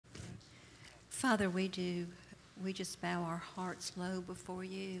Father, we just bow our hearts low before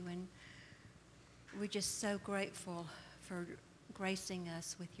you, and we're just so grateful for gracing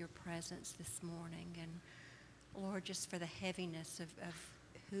us with your presence this morning. And Lord, just for the heaviness of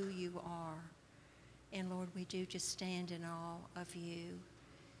who you are. And Lord, we do just stand in awe of you.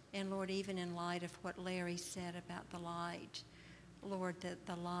 And Lord, even in light of what Larry said about the light, Lord, that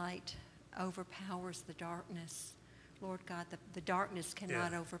the light overpowers the darkness. Lord God, the darkness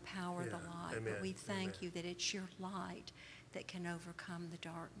cannot overpower the light. Amen. But we thank you that it's your light that can overcome the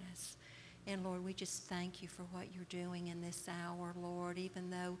darkness. And Lord, we just thank you for what you're doing in this hour, Lord. Even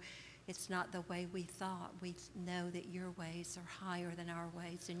though it's not the way we thought, we know that your ways are higher than our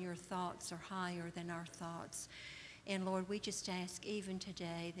ways, and your thoughts are higher than our thoughts. And Lord, we just ask even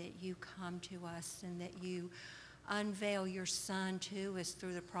today that you come to us and that you unveil your Son to us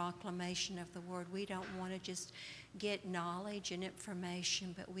through the proclamation of the word. We don't want to just get knowledge and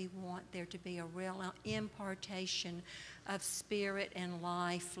information, but we want there to be a real impartation of spirit and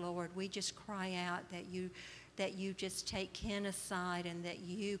life, Lord. We just cry out that you just take Ken aside, and that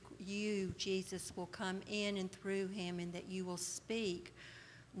you, Jesus, will come in and through him, and that you will speak,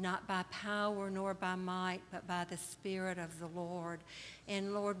 not by power nor by might, but by the Spirit of the Lord.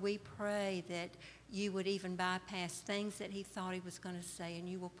 And Lord, we pray that you would even bypass things that he thought he was going to say, and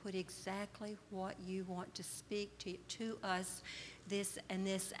you will put exactly what you want to speak to us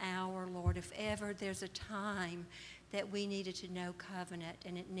this hour, Lord. If ever there's a time that we needed to know covenant,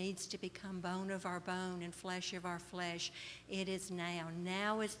 and it needs to become bone of our bone and flesh of our flesh, it is now.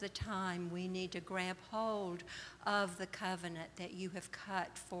 Now is the time we need to grab hold of the covenant that you have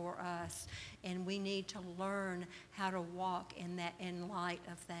cut for us, and we need to learn how to walk in light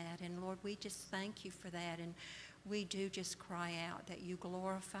of that. And Lord, we just thank you for that, and we do just cry out that you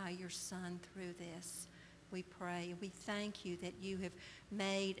glorify your Son through this. We pray. We thank you that you have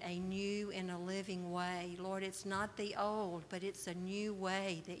made a new and a living way. Lord, it's not the old, but it's a new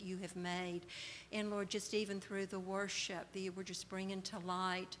way that you have made. And Lord, just even through the worship that you were just bringing to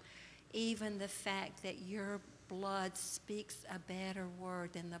light, even the fact that your blood speaks a better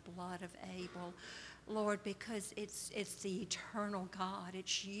word than the blood of Abel. Lord, because it's the eternal God.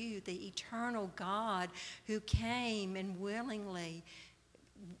 It's you, the eternal God, who came and willingly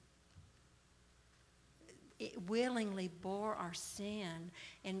bore our sin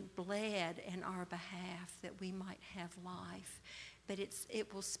and bled in our behalf that we might have life. But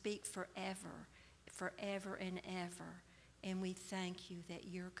it will speak forever and ever. And we thank you that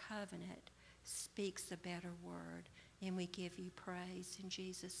your covenant speaks a better word. And we give you praise in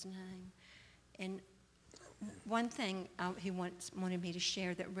Jesus' name. And one thing he wanted me to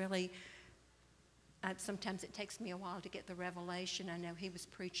share that really, sometimes it takes me a while to get the revelation. I know he was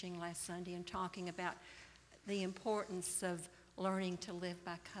preaching last Sunday and talking about the importance of learning to live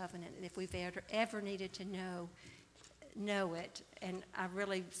by covenant, and if we've ever needed to know it. And I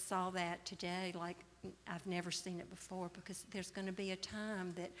really saw that today like I've never seen it before, because there's going to be a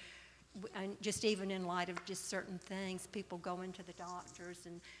time that, and just even in light of just certain things, people go into the doctors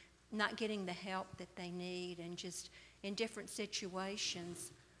and not getting the help that they need, and just in different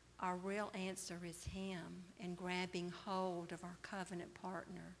situations, our real answer is him, and grabbing hold of our covenant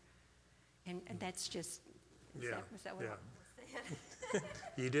partner. And that's just... Was that what I said?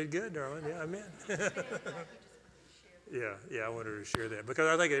 You did good, darling. Yeah, amen. I wanted to share that, because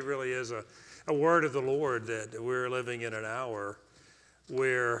I think it really is a word of the Lord that we're living in an hour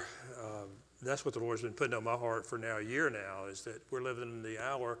where that's what the Lord's been putting on my heart for now a year now, is that we're living in the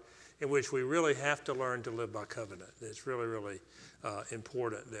hour in which we really have to learn to live by covenant. It's really, really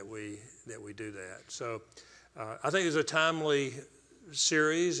important that we do that. So I think it's a timely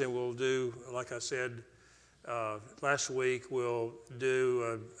series, and we'll do, like I said, last week we'll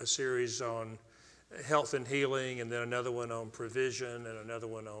do a series on health and healing, and then another one on provision, and another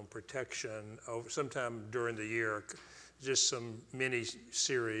one on protection sometime during the year, just some mini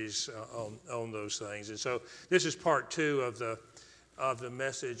series on those things. And so this is part 2 of the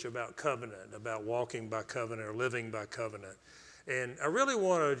message about covenant, about walking by covenant or living by covenant. And I really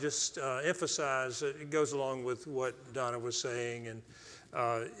want to just emphasize, it goes along with what Donna was saying, and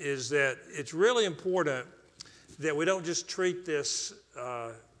is that it's really important that we don't just treat this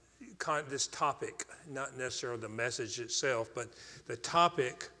topic, not necessarily the message itself, but the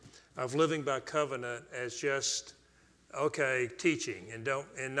topic of living by covenant as just, okay, teaching,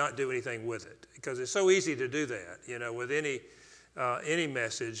 and not do anything with it. Because it's so easy to do that, with any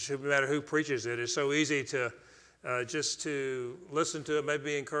message, no matter who preaches it. It's so easy to just to listen to it, maybe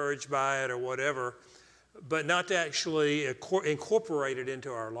be encouraged by it or whatever, but not to actually incorporate it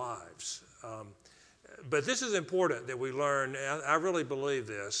into our lives. But this is important that we learn. I really believe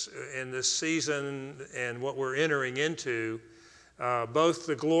this in this season and what we're entering into, both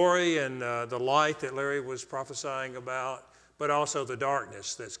the glory and the light that Larry was prophesying about, but also the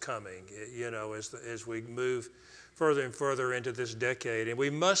darkness that's coming, as we move further and further into this decade. And we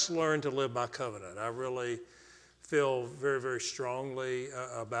must learn to live by covenant. I really feel very, very strongly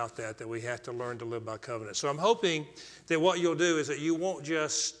about that we have to learn to live by covenant. So I'm hoping that what you'll do is that you won't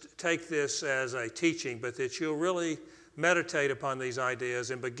just take this as a teaching, but that you'll really meditate upon these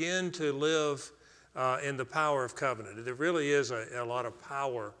ideas and begin to live in the power of covenant. There really is a lot of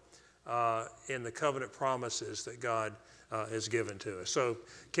power in the covenant promises that God has given to us. So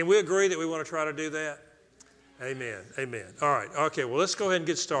can we agree that we want to try to do that? Amen. Amen. All right. Okay, well, let's go ahead and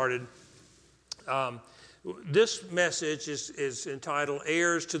get started. This message is entitled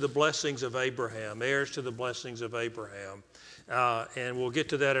Heirs to the Blessings of Abraham. Heirs to the Blessings of Abraham. And we'll get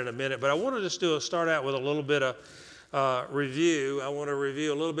to that in a minute. But I want to just start out with a little bit of review. I want to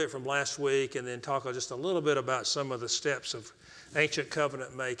review a little bit from last week and then talk just a little bit about some of the steps of ancient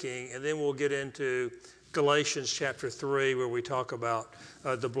covenant making. And then we'll get into Galatians Chapter 3, where we talk about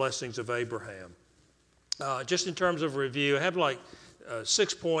the blessings of Abraham. Just in terms of review, I have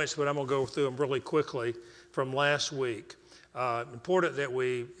 6 points, but I'm going to go through them really quickly from last week. Important that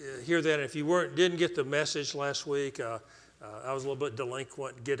we hear that. If you didn't get the message last week, I was a little bit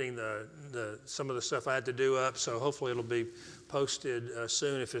delinquent getting some of the stuff I had to do up, so hopefully it'll be posted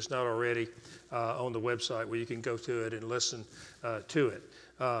soon if it's not already on the website where you can go to it and listen to it.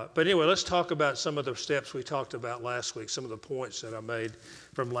 But anyway, let's talk about some of the steps we talked about last week, some of the points that I made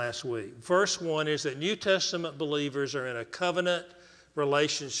from last week. First one is that New Testament believers are in a covenant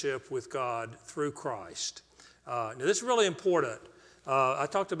relationship with God through Christ. Now, this is really important. I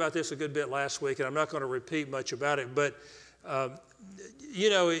talked about this a good bit last week, and I'm not going to repeat much about it, but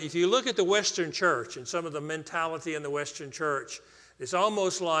if you look at the Western church and some of the mentality in the Western church, it's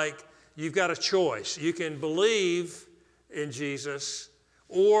almost like you've got a choice. You can believe in Jesus,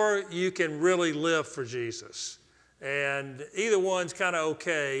 or you can really live for Jesus. And either one's kind of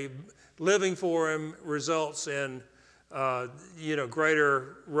okay. Living for him results in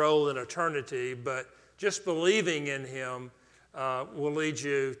greater role in eternity, but just believing in him will lead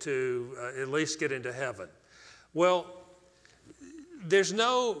you to at least get into heaven. Well, there's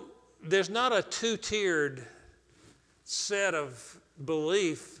not a two-tiered set of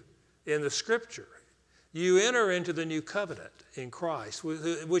belief in the Scripture. You enter into the new covenant in Christ,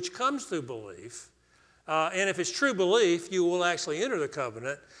 which comes through belief. And if it's true belief, you will actually enter the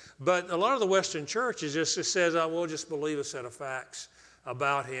covenant. But a lot of the Western churches just says, we'll just believe a set of facts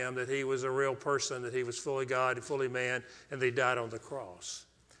about him, that he was a real person, that he was fully God and fully man, and that he died on the cross.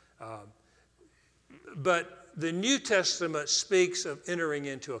 But the New Testament speaks of entering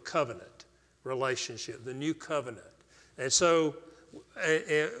into a covenant relationship, the new covenant. And so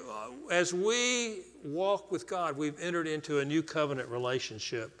as we walk with God, we've entered into a new covenant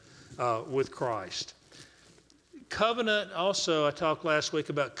relationship with Christ. Covenant also, I talked last week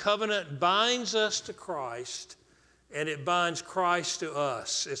about covenant binds us to Christ, and it binds Christ to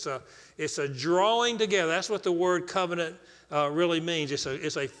us. It's a drawing together. That's what the word covenant really means.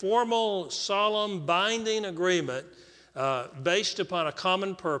 It's a formal, solemn, binding agreement based upon a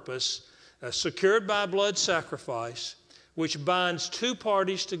common purpose, secured by blood sacrifice, which binds two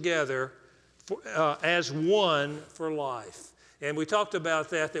parties together as one for life. And we talked about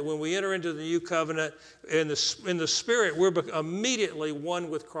that when we enter into the new covenant in the Spirit, we're immediately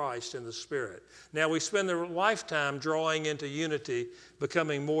one with Christ in the Spirit. Now we spend the lifetime drawing into unity,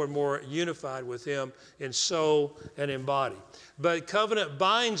 becoming more and more unified with him in soul and in body. But covenant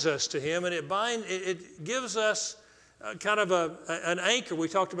binds us to him, and it gives us kind of an anchor. We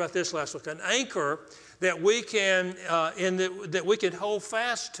talked about this last week, an anchor that we can that we can hold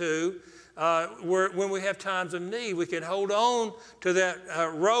fast to. When we have times of need, we can hold on to that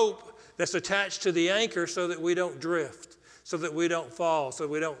rope that's attached to the anchor so that we don't drift, so that we don't fall, so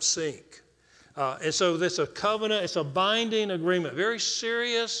we don't sink. And so this is a covenant, it's a binding agreement, very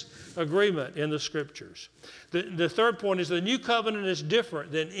serious agreement in the Scriptures. The third point is the new covenant is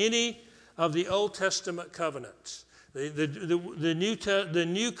different than any of the Old Testament covenants. The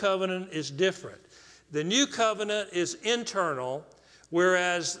new covenant is different. The new covenant is internal,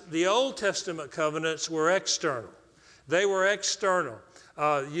 whereas the Old Testament covenants were external. They were external.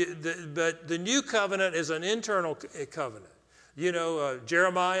 But the new covenant is an internal covenant.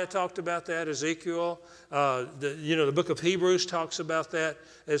 Jeremiah talked about that, Ezekiel. The book of Hebrews talks about that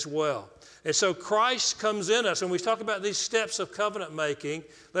as well. And so Christ comes in us. And we talk about these steps of covenant making.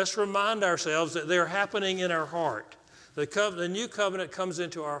 Let's remind ourselves that they're happening in our heart. The new covenant comes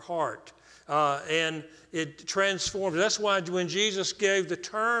into our heart. and it transforms. That's why when Jesus gave the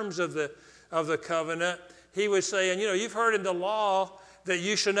terms of the covenant, he was saying, you've heard in the law that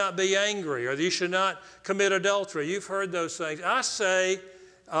you should not be angry or that you should not commit adultery. You've heard those things. I say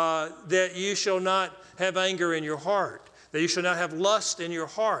that you shall not have anger in your heart, that you shall not have lust in your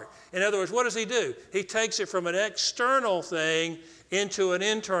heart. In other words, what does he do? He takes it from an external thing into an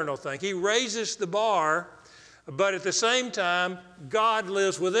internal thing. He raises the bar, but at the same time, God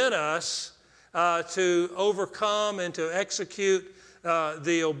lives within us to overcome and to execute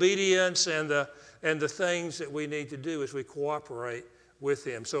the obedience and the things that we need to do as we cooperate with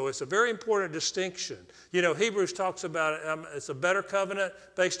him. So it's a very important distinction. Hebrews talks about it's a better covenant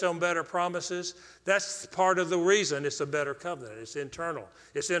based on better promises. That's part of the reason it's a better covenant. It's internal.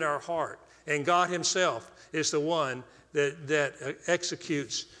 It's in our heart. And God himself is the one that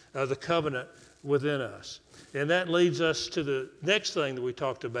executes the covenant within us. And that leads us to the next thing that we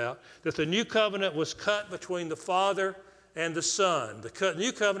talked about, that the new covenant was cut between the Father and the Son. The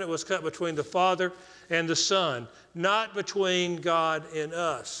new covenant was cut between the Father and the Son, not between God and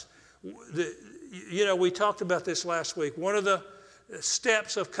us. We talked about this last week. One of the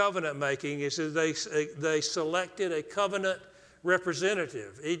steps of covenant making is that they selected a covenant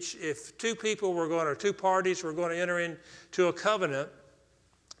representative. If two parties were going to enter into a covenant,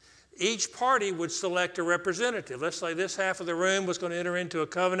 each party would select a representative. Let's say this half of the room was going to enter into a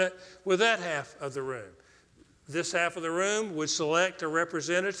covenant with that half of the room. This half of the room would select a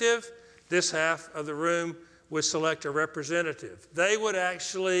representative. This half of the room would select a representative. They would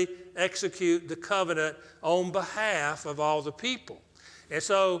actually execute the covenant on behalf of all the people. And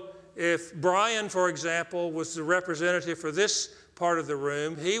so if Brian, for example, was the representative for this part of the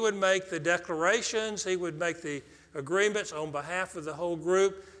room, he would make the declarations, he would make the agreements on behalf of the whole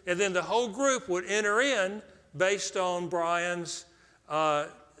group, and then the whole group would enter in based on Brian's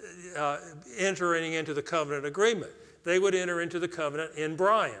entering into the covenant agreement. They would enter into the covenant in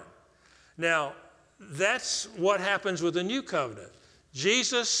Brian. Now, that's what happens with the new covenant.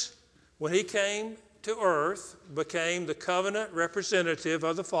 Jesus, when he came to earth, became the covenant representative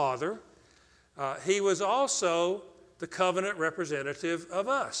of the Father. He was also the covenant representative of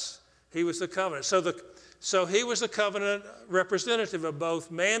us. He was the covenant. So he was the covenant representative of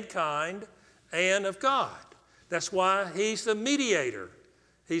both mankind and of God. That's why he's the mediator.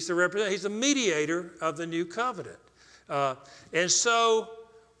 He's the mediator of the new covenant. And so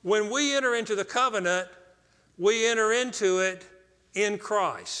when we enter into the covenant, we enter into it in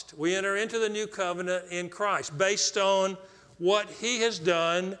Christ. We enter into the new covenant in Christ based on what he has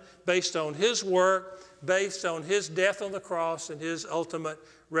done, based on his work, based on his death on the cross and his ultimate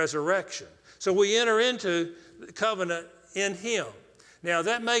resurrection. So we enter into the covenant in him. Now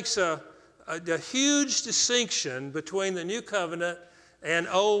that makes a huge distinction between the new covenant and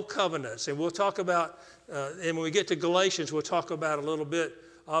old covenants. And we'll talk about, and when we get to Galatians, we'll talk about a little bit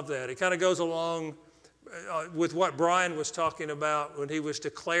of that. It kind of goes along with what Brian was talking about when he was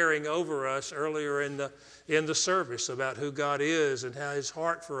declaring over us earlier in the service about who God is and how his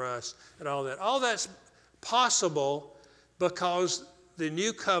heart for us and all that. All that's possible because the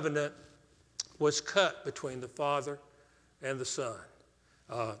new covenant was cut between the Father and the Son.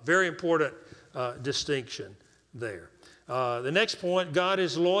 Very important distinction there. The next point, God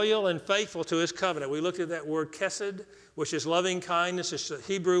is loyal and faithful to his covenant. We looked at that word Kessler, which is loving kindness. It's a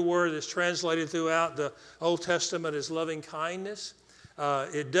Hebrew word that's translated throughout the Old Testament as loving kindness.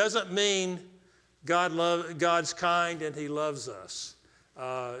 It doesn't mean God's kind and he loves us,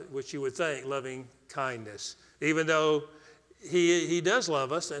 which you would think, loving kindness, even though he does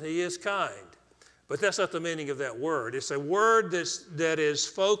love us and he is kind. But that's not the meaning of that word. It's a word that is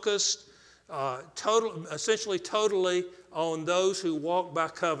focused essentially totally on those who walk by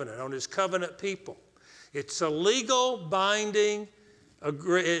covenant, on his covenant people. It's a legal binding,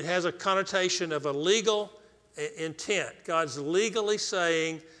 it has a connotation of a legal intent. God's legally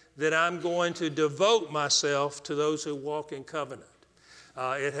saying that I'm going to devote myself to those who walk in covenant.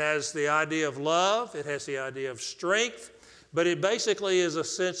 It has the idea of love, it has the idea of strength, but it basically is a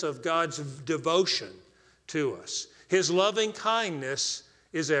sense of God's devotion to us. His loving kindness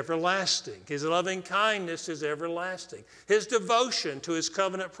is everlasting. His loving kindness is everlasting. His devotion to his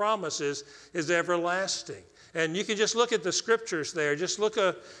covenant promises is everlasting. And you can just look at the scriptures there. You just look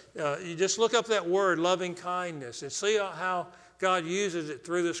up that word, loving kindness, and see how God uses it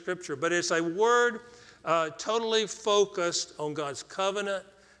through the scripture. But it's a word totally focused on God's covenant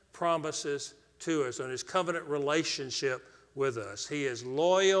promises to us, on his covenant relationship with us. He is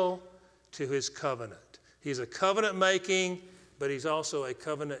loyal to his covenant. He's a covenant making, but he's also a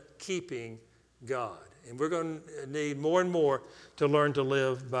covenant-keeping God. And we're going to need more and more to learn to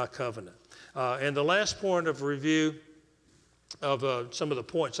live by covenant. And the last point of review of some of the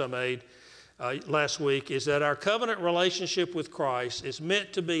points I made last week is that our covenant relationship with Christ is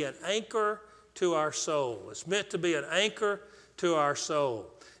meant to be an anchor to our soul. It's meant to be an anchor to our soul.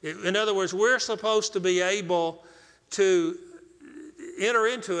 In other words, we're supposed to be able to enter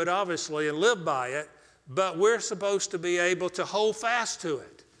into it, obviously, and live by it, but we're supposed to be able to hold fast to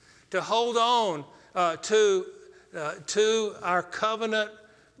it, to hold on to our covenant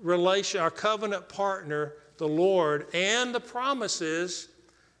relation, our covenant partner, the Lord, and the promises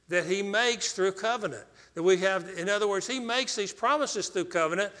that He makes through covenant. That we have, in other words, He makes these promises through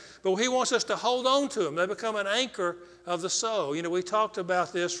covenant, but He wants us to hold on to them. They become an anchor of the soul. You know, we talked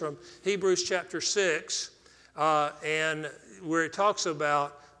about this from Hebrews chapter 6, and where it talks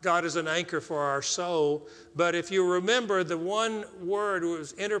about God is an anchor for our soul. But if you remember, the one word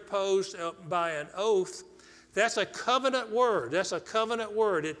was interposed by an oath. That's a covenant word. That's a covenant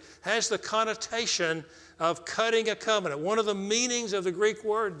word. It has the connotation of cutting a covenant. One of the meanings of the Greek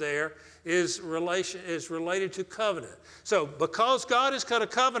word there is related to covenant. So because God has cut a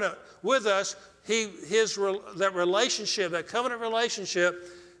covenant with us, that relationship, that covenant relationship,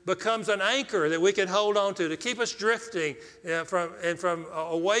 becomes an anchor that we can hold on to keep us drifting from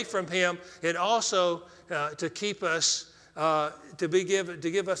away from Him, and also to keep us to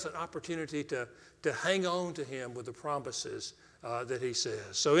give us an opportunity to hang on to Him with the promises that He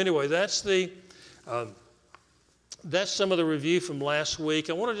says. So anyway, that's some of the review from last week.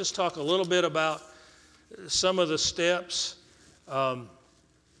 I want to just talk a little bit about some of the steps. I'm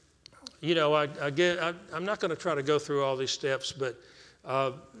not going to try to go through all these steps, but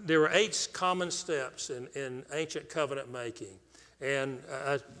there were 8 common steps in ancient covenant making. And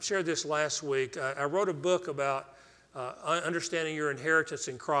I shared this last week. I wrote a book about understanding your inheritance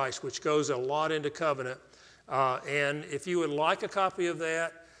in Christ, which goes a lot into covenant. And if you would like a copy of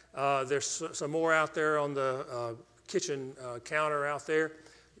that, there's some more out there on the kitchen counter out there.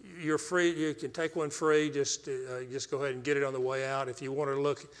 You're free. You can take one free. Just go ahead and get it on the way out if you want to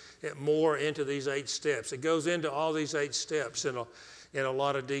look at more into these 8 steps. It goes into all these 8 steps in a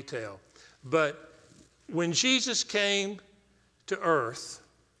lot of detail. But when Jesus came to earth,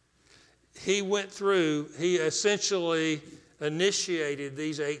 He essentially initiated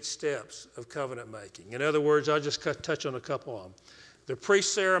these 8 steps of covenant making. In other words, I'll just touch on a couple of them. The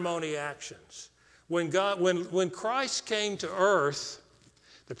pre-ceremony actions. When Christ came to earth,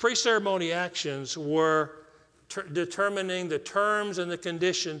 the pre-ceremony actions were determining the terms and the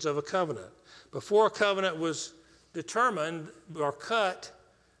conditions of a covenant. Before a covenant was determined or cut,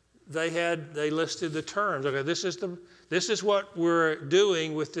 they listed the terms. Okay, this is what we're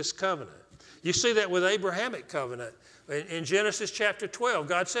doing with this covenant. You see that with Abrahamic covenant. In Genesis chapter 12,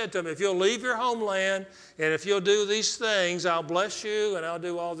 God said to him, if you'll leave your homeland and if you'll do these things, I'll bless you and I'll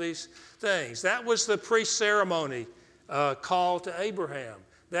do all these things. That was the pre-ceremony call to Abraham.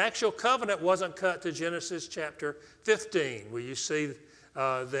 The actual covenant wasn't cut to Genesis chapter 15, where you see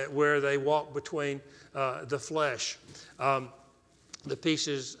where they walk between the flesh, the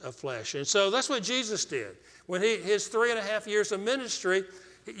pieces of flesh. And so that's what Jesus did. When his 3.5 years of ministry,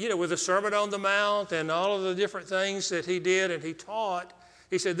 with the Sermon on the Mount and all of the different things that He did and He taught,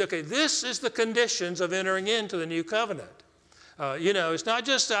 He said, okay, this is the conditions of entering into the new covenant. It's not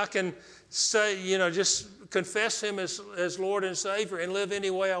just I can say, just confess Him as Lord and Savior and live any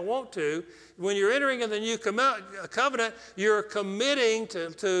way I want to. When you're entering in the new covenant, you're committing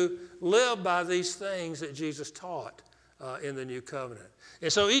to live by these things that Jesus taught in the new covenant.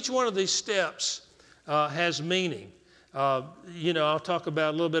 And so each one of these steps has meaning. I'll talk a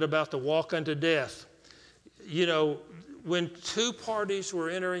little bit about the walk unto death. When 2 parties were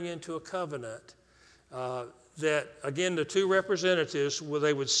entering into a covenant, that, again, the 2 representatives,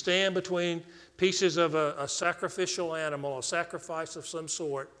 they would stand between pieces of a sacrificial animal, a sacrifice of some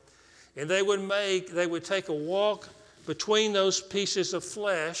sort, and they would take a walk between those pieces of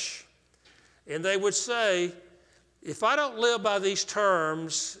flesh, and they would say, if I don't live by these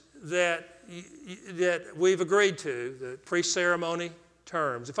terms that we've agreed to, the pre-ceremony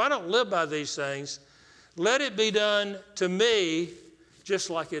terms, if I don't live by these things, let it be done to me just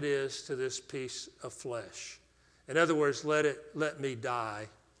like it is to this piece of flesh. In other words, let me die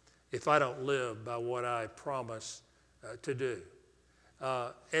if I don't live by what I promise to do.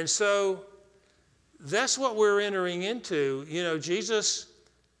 And so that's what we're entering into. Jesus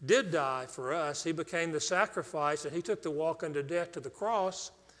did die for us. He became the sacrifice, and He took the walk unto death to the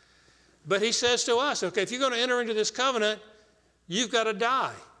cross. But He says to us, okay, if you're going to enter into this covenant, you've got to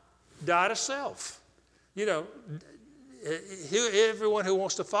die. Die to self. Everyone who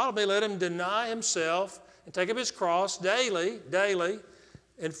wants to follow me, let him deny himself and take up his cross daily,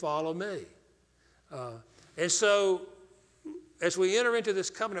 and follow me. And so as we enter into this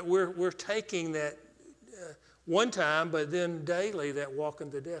covenant, we're taking that one time, but then daily, that walk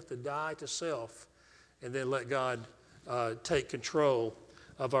into death, to die to self, and then let God take control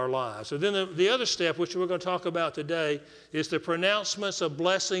of our lives. So then the other step, which we're going to talk about today, is the pronouncements of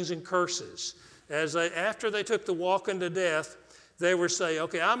blessings and curses. After they took the walk into death, they would say,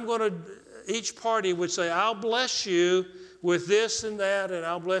 okay, each party would say, I'll bless you with this and that, and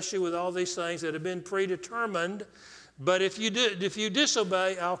I'll bless you with all these things that have been predetermined. But if you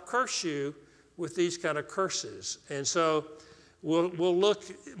disobey, I'll curse you with these kind of curses. And so we'll look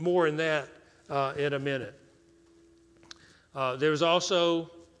more in that in a minute. There's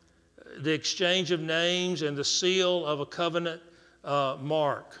also the exchange of names and the seal of a covenant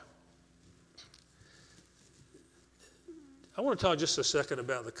mark. I want to talk just a second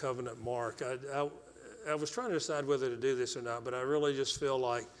about the covenant mark. I was trying to decide whether to do this or not, but I really just feel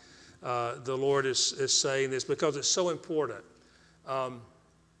like the Lord is saying this because it's so important. As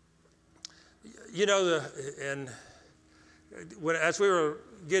we were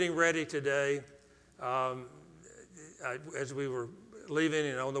getting ready today, as we were leaving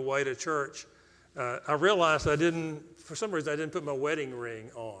and on the way to church, I realized for some reason I didn't put my wedding ring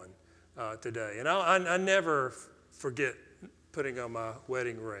on today. And I never forget putting on my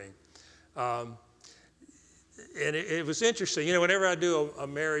wedding ring. And it was interesting. Whenever I do a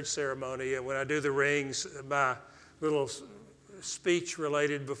marriage ceremony and when I do the rings, my little speech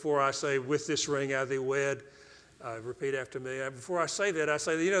related before I say, with this ring I thee wed, repeat after me. Before I say that, I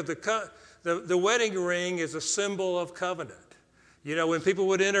say, the wedding ring is a symbol of covenant. When people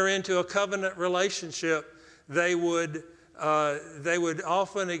would enter into a covenant relationship, they would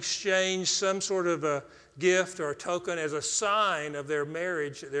often exchange some sort of a gift or a token as a sign of their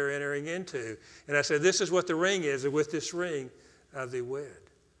marriage that they're entering into. And I said, this is what the ring is, and with this ring I thee wed.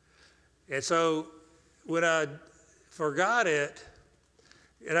 And so when I forgot it,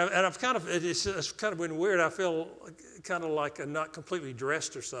 and I've it's kind of been weird. I feel kind of like I'm not completely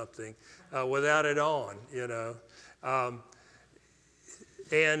dressed or something without it on,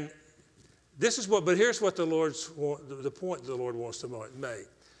 and this is but here's what the point the Lord wants to make.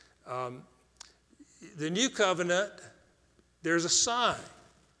 The new covenant, there's a sign.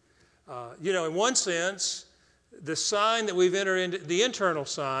 In one sense, the sign that we've entered into, the internal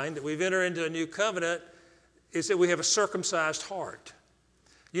sign that we've entered into a new covenant, is that we have a circumcised heart.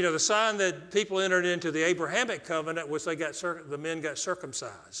 The sign that people entered into the Abrahamic covenant was the men got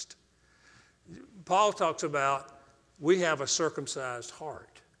circumcised. Paul talks about we have a circumcised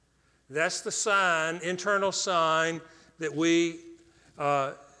heart. That's the sign, internal sign, that we've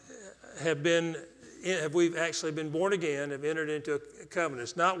actually been born again, have entered into a covenant.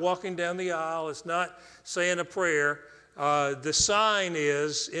 It's not walking down the aisle. It's not saying a prayer. The sign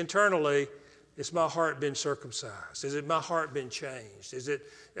is internally, is my heart been circumcised? Is it my heart been changed?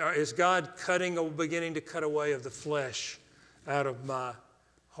 Is God beginning to cut away of the flesh out of my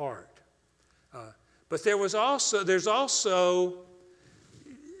heart? But there's also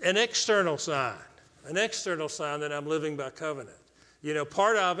an external sign that I'm living by covenant.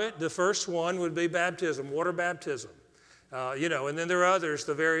 Part of it, the first one would be baptism, water baptism. And then there are others,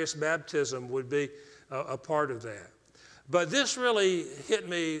 the various baptism would be a part of that. But this really hit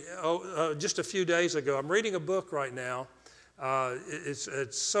me just a few days ago. I'm reading a book right now.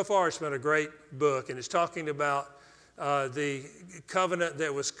 So far it's been a great book, and it's talking about the covenant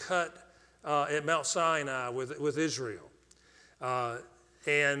that was cut at Mount Sinai with Israel.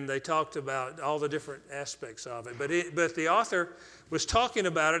 And they talked about all the different aspects of it. But the author was talking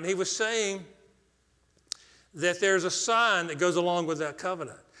about it, and he was saying that there's a sign that goes along with that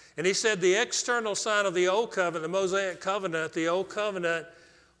covenant. And he said the external sign of the old covenant, the Mosaic covenant, the old covenant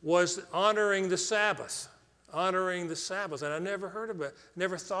was honoring the Sabbath. Honoring the Sabbath. And I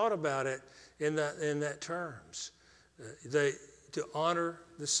never thought about it in that terms. To honor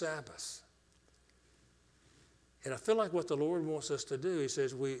the Sabbath. And I feel like what the Lord wants us to do, he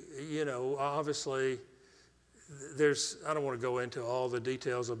says, obviously, I don't want to go into all the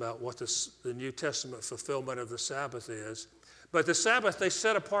details about what the New Testament fulfillment of the Sabbath is. But the Sabbath, they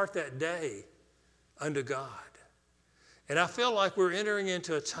set apart that day unto God. And I feel like we're entering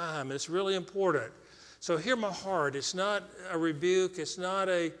into a time, and it's really important. So hear my heart. It's not a rebuke. It's not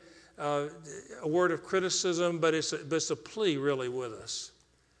a word of criticism, but it's a plea really with us.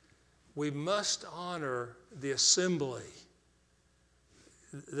 We must honor the assembly.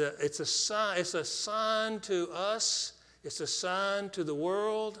 It's a sign. It's a sign to us. It's a sign to the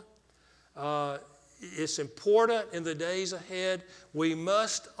world. It's important in the days ahead. We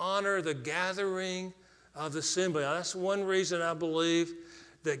must honor the gathering of the assembly. Now, that's one reason I believe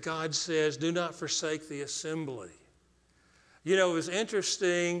that God says, do not forsake the assembly. You know, it was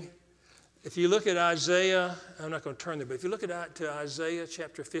interesting. If you look at Isaiah, I'm not going to turn there, but if you look to Isaiah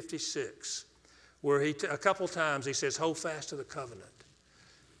chapter 56, where a couple times he says, hold fast to the covenant.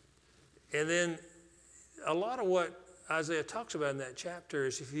 And then a lot of what Isaiah talks about in that chapter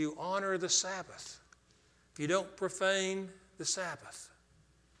is if you honor the Sabbath, if you don't profane the Sabbath,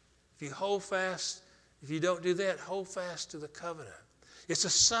 if you hold fast, if you don't do that, hold fast to the covenant. It's a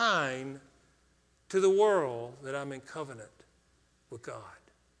sign to the world that I'm in covenant with God.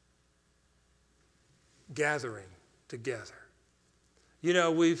 Gathering together. You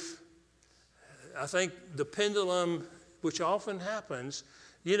know, I think the pendulum, which often happens,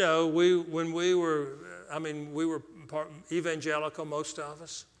 you know, we were evangelical, most of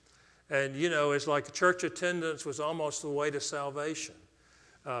us. And, you know, it's like church attendance was almost the way to salvation.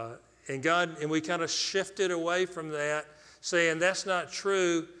 And we kind of shifted away from that, saying that's not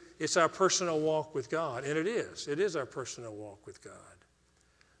true. It's our personal walk with God. And it is. It is our personal walk with God.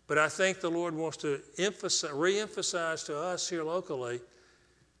 But I think the Lord wants to re-emphasize to us here locally,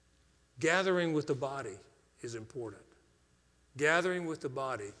 gathering with the body is important. Gathering with the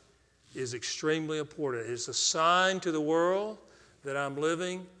body is extremely important. It's a sign to the world that I'm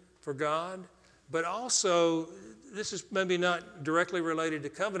living for God. But also, this is maybe not directly related to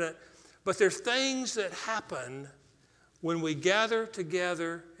covenant, but there's things that happen when we gather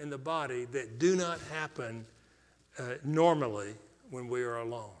together in the body that do not happen normally when we are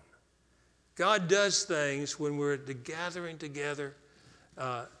alone. God does things when we're gathering together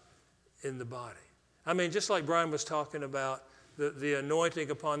in the body. I mean, just like Brian was talking about the anointing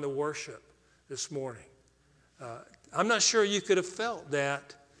upon the worship this morning. I'm not sure you could have felt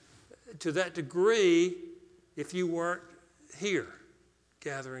that to that degree if you weren't here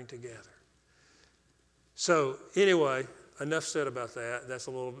gathering together. So anyway, enough said about that. That's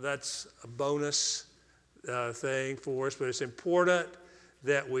a bonus thing for us, but it's important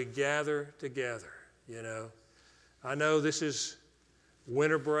that we gather together, you know. I know this is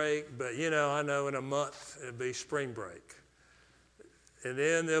winter break, but, you know, I know in a month it'll be spring break. And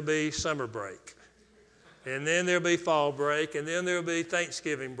then there'll be summer break. And then there'll be fall break. And then there'll be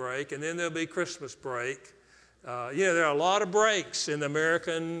Thanksgiving break. And then there'll be Christmas break. You know, there are a lot of breaks in the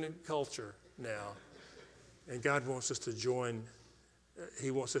American culture now. And God wants us to join.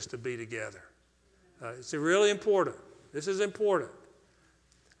 He wants us to be together. It's really important. This is important.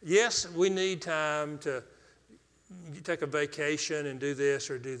 Yes, we need time to take a vacation and do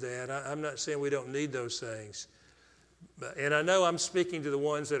this or do that. I'm not saying we don't need those things. And I know I'm speaking to the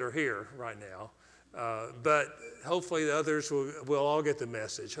ones that are here right now. But hopefully the others will all get the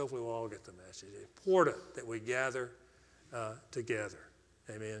message. Hopefully we'll all get the message. It's important that we gather together.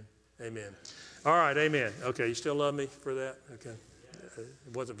 Amen. Amen. All right, amen. Okay, you still love me for that? Okay.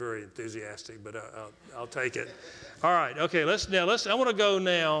 It wasn't very enthusiastic, but I'll take it. All right. Okay. I want to go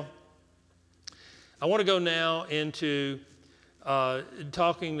now into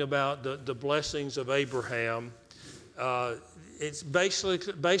talking about the blessings of Abraham. It's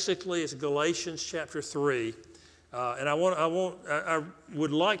basically it's Galatians Chapter 3, and I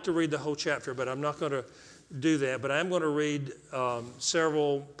would like to read the whole chapter, but I'm not going to do that. But I'm going to read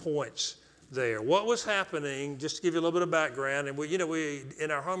several points there. What was happening, just to give you a little bit of background, and we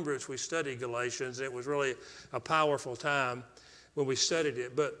in our home groups we studied Galatians. It was really a powerful time when we studied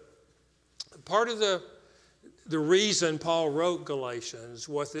it. But part of the reason Paul wrote Galatians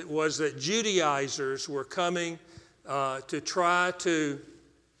was that Judaizers were coming to try to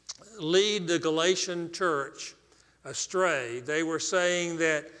lead the Galatian church astray. They were saying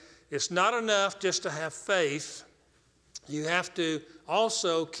that it's not enough just to have faith. You have to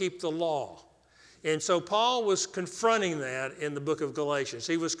also keep the law. And so Paul was confronting that in the book of Galatians.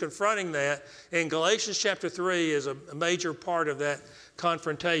 He was confronting that, and Galatians chapter 3 is a major part of that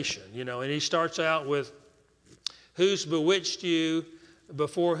confrontation, you know. And he starts out with, who's bewitched you,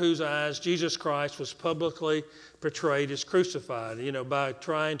 before whose eyes Jesus Christ was publicly portrayed as crucified, you know, by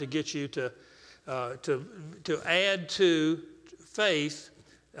trying to get you to add to faith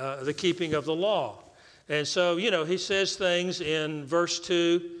the keeping of the law. And so, you know, he says things in verse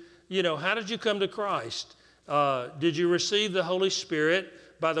 2, you know, how did you come to Christ? Did you receive the Holy Spirit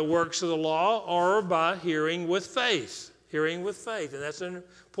by the works of the law or by hearing with faith? Hearing with faith. And that's an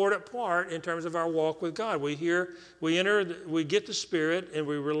important part in terms of our walk with God. We get the Spirit and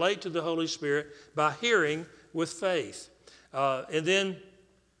we relate to the Holy Spirit by hearing with faith. And then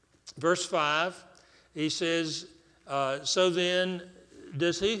verse 5, he says, so then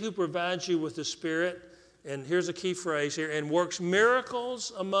does he who provides you with the Spirit, and here's a key phrase here, and works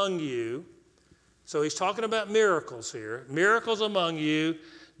miracles among you, So he's talking about miracles here. Miracles among you.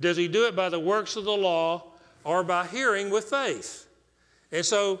 Does he do it by the works of the law or by hearing with faith? And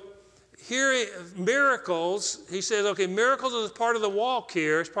so hearing miracles, he says, okay, miracles is part of the walk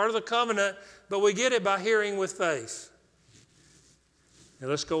here. It's part of the covenant, but we get it by hearing with faith. Now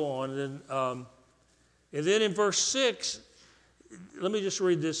let's go on. And then in verse 6, let me just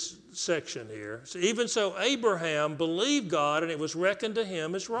read this section here. So, even so, Abraham believed God, and it was reckoned to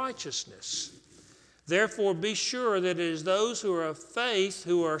him as righteousness. Therefore, be sure that it is those who are of faith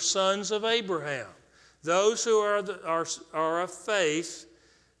who are sons of Abraham. Those who are of faith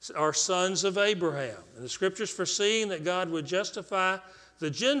are sons of Abraham. And the Scriptures, foreseeing that God would justify the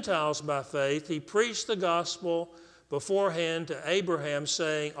Gentiles by faith, he preached the gospel beforehand to Abraham,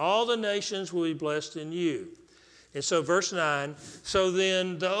 saying, all the nations will be blessed in you. And so verse 9, so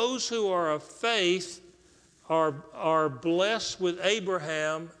then those who are of faith are blessed with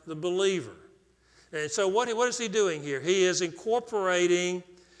Abraham the believer. And so what is he doing here? He is incorporating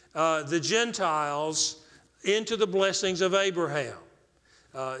the Gentiles into the blessings of Abraham.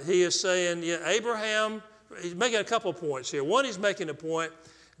 He is saying, yeah, Abraham, he's making a couple points here. One, he's making a point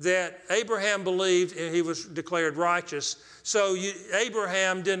that Abraham believed and he was declared righteous. So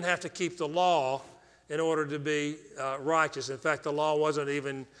Abraham didn't have to keep the law in order to be righteous. In fact, the law wasn't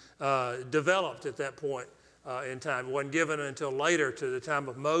even developed at that point in time. It wasn't given until later, to the time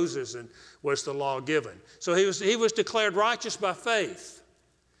of Moses, and was the law given. So he was declared righteous by faith.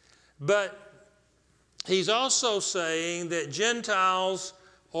 But he's also saying that Gentiles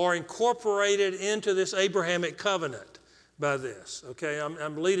are incorporated into this Abrahamic covenant by this. Okay,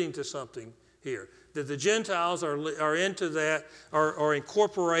 I'm leading to something here. That the Gentiles are into that, are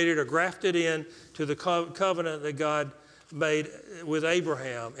incorporated or grafted in to the covenant that God made with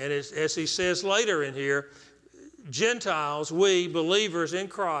Abraham. And as he says later in here, Gentiles, we believers in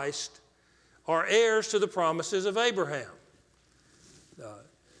Christ, are heirs to the promises of Abraham.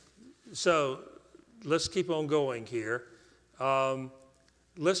 So let's keep on going here.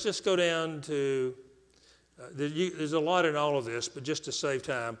 Let's just go down to, there's a lot in all of this, but just to save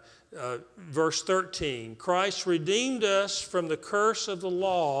time, verse 13, Christ redeemed us from the curse of the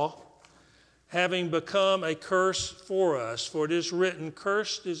law, having become a curse for us. For it is written,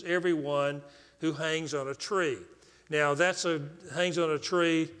 cursed is everyone who hangs on a tree. Now, hangs on a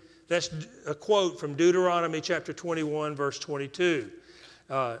tree, that's a quote from Deuteronomy chapter 21, verse 22.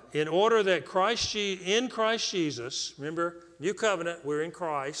 In order that in Christ Jesus, remember, new covenant, we're in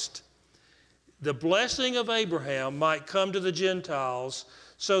Christ, the blessing of Abraham might come to the Gentiles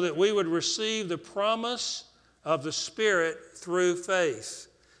so that we would receive the promise of the Spirit through faith.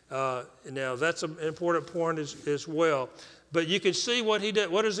 Now, that's an important point as well. But you can see what he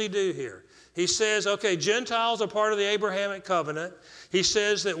did. What does he do here? He says, okay, Gentiles are part of the Abrahamic covenant. He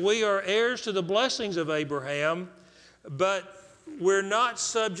says that we are heirs to the blessings of Abraham, but we're not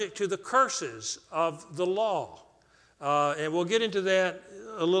subject to the curses of the law. And we'll get into that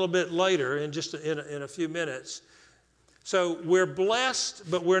a little bit later in a few minutes. So we're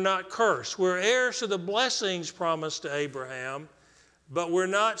blessed, but we're not cursed. We're heirs to the blessings promised to Abraham, but we're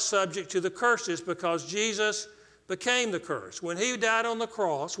not subject to the curses because Jesus became the curse. When he died on the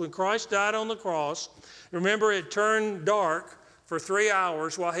cross, when Christ died on the cross, remember it turned dark for 3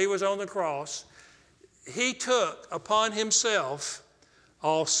 hours while he was on the cross. He took upon himself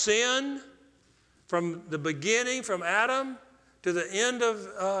all sin from the beginning, from Adam to the end of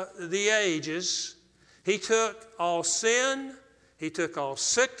the ages. He took all sin, he took all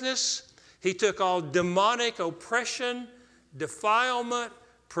sickness, he took all demonic oppression, defilement,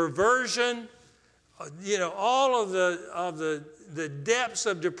 perversion, all of the depths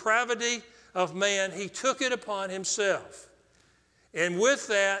of depravity of man. He took it upon himself. And with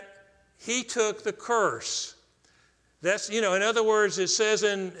that, he took the curse. That's, in other words, it says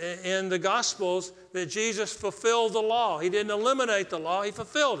in the Gospels that Jesus fulfilled the law. He didn't eliminate the law, he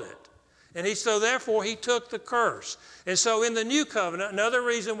fulfilled it. And therefore, he took the curse. And so in the new covenant, another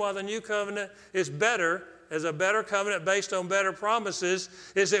reason why the new covenant is better, as a better covenant based on better promises,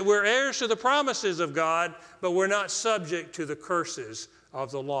 is that we're heirs to the promises of God, but we're not subject to the curses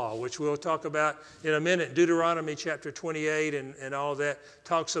of the law, which we'll talk about in a minute. Deuteronomy chapter 28 and all of that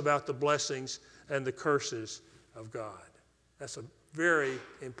talks about the blessings and the curses of God. That's a very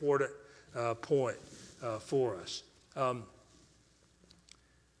important point for us.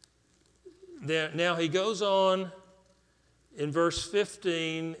 Now he goes on in verse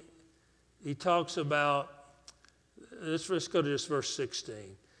 15, he talks about, let's go to this verse 16.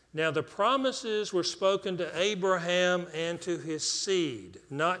 Now the promises were spoken to Abraham and to his seed,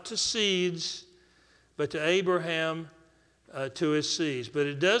 not to seeds, but to Abraham to his seeds. But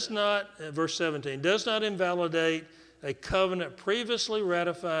it does not, verse 17, does not invalidate a covenant previously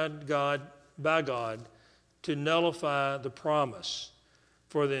ratified by God to nullify the promise.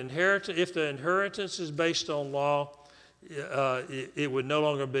 For the inheritance, if the inheritance is based on law, it would no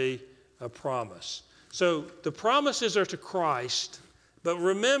longer be a promise. So the promises are to Christ, but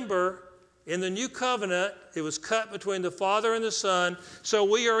remember, in the new covenant, it was cut between the Father and the Son, so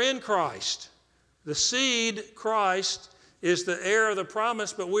we are in Christ. The seed, Christ, is the heir of the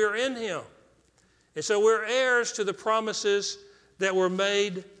promise, but we are in him. And so we're heirs to the promises that were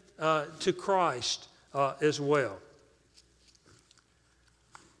made to Christ as well.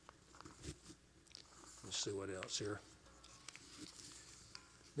 Let's see what else here.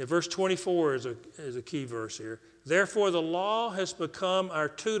 Now, verse 24 is a key verse here. Therefore, the law has become our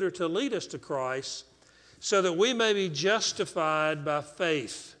tutor to lead us to Christ, so that we may be justified by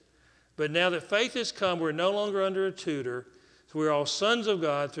faith. But now that faith has come, we're no longer under a tutor. So we're all sons of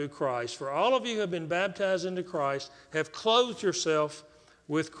God through Christ. For all of you who have been baptized into Christ have clothed yourself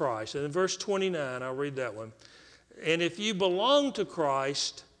with Christ. And in verse 29, I'll read that one. And if you belong to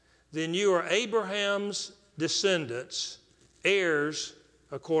Christ, then you are Abraham's descendants, heirs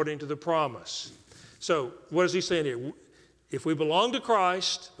according to the promise. So what is he saying here? If we belong to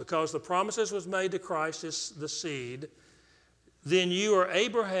Christ, because the promises was made to Christ, is the seed, then you are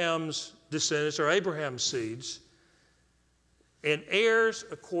Abraham's descendants or Abraham's seeds and heirs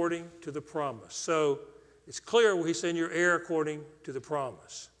according to the promise. So it's clear he's saying you're heir according to the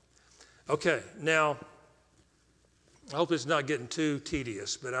promise. Okay, now I hope it's not getting too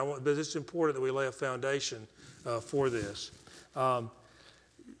tedious, but it's important that we lay a foundation for this.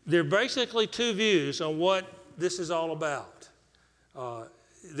 There are basically two views on what this is all about.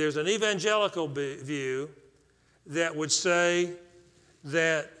 There's an evangelical view that would say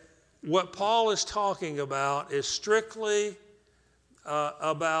that what Paul is talking about is strictly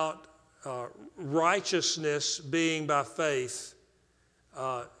about righteousness being by faith.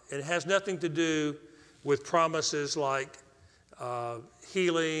 It has nothing to do with promises like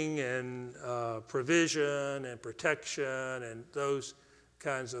healing and provision and protection and those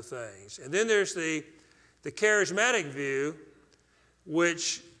kinds of things. And then there's the charismatic view,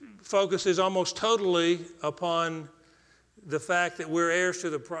 which focuses almost totally upon the fact that we're heirs to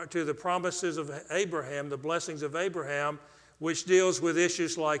the promises of Abraham, the blessings of Abraham, which deals with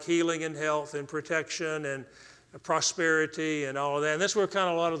issues like healing and health and protection and prosperity and all of that. And that's where kind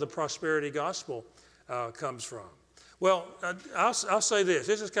of a lot of the prosperity gospel comes from. Well, I'll say this.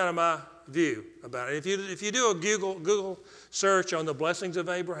 This is kind of my view about it. If you do a Google search on the blessings of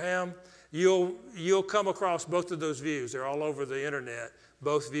Abraham, you'll come across both of those views. They're all over the internet.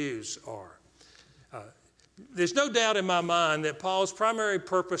 Both views are. There's no doubt in my mind that Paul's primary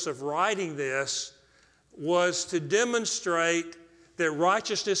purpose of writing this was to demonstrate that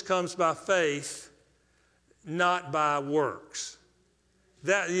righteousness comes by faith, not by works.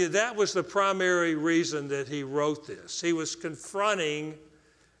 That was the primary reason that he wrote this. He was confronting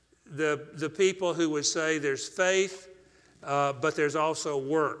the people who would say there's faith, but there's also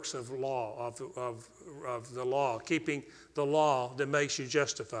works of law, of the law, keeping the law that makes you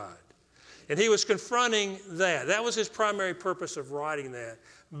justified. And he was confronting that. That was his primary purpose of writing that.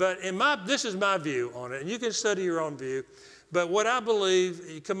 But this is my view on it, and you can study your own view. But what I believe,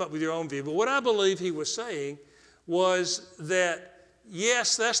 you come up with your own view, but what I believe he was saying was that,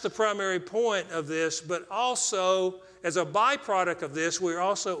 yes, that's the primary point of this, but also, as a byproduct of this, we're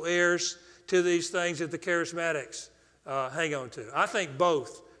also heirs to these things that the charismatics hang on to. I think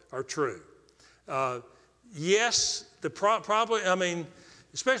both are true. Yes,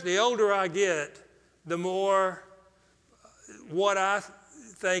 especially the older I get, the more what I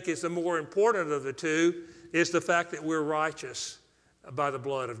think is the more important of the two is the fact that we're righteous by the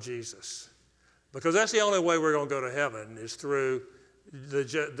blood of Jesus. Because that's the only way we're going to go to heaven is through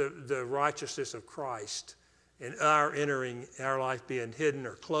the righteousness of Christ and our life being hidden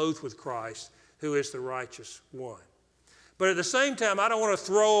or clothed with Christ, who is the righteous one. But at the same time, I don't want to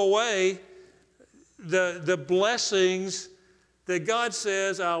throw away the blessings that God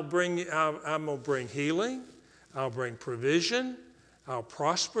says I'm going to bring healing, I'll bring provision, I'll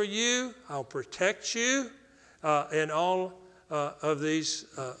prosper you, I'll protect you, and all of these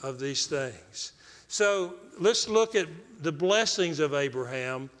things. So let's look at the blessings of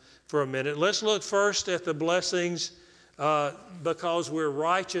Abraham for a minute. Let's look first at the blessings because we're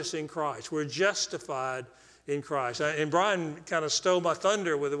righteous in Christ. We're justified in Christ. And Brian kind of stole my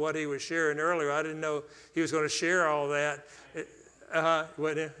thunder with what he was sharing earlier. I didn't know he was going to share all that. I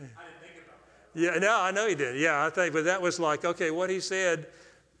didn't think about that. Yeah, no, I know he did. Yeah, but that was like, okay, what he said,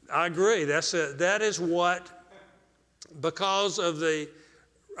 I agree. That is what because of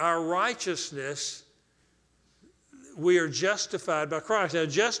our righteousness, we are justified by Christ. Now,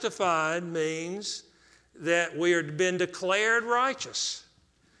 justified means that we are been declared righteous.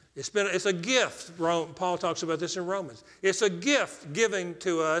 It's a gift. Paul talks about this in Romans. It's a gift given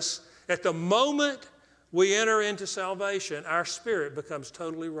to us at the moment we enter into salvation. Our spirit becomes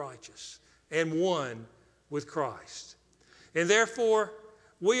totally righteous and one with Christ. And therefore,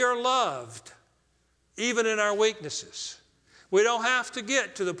 we are loved even in our weaknesses. We don't have to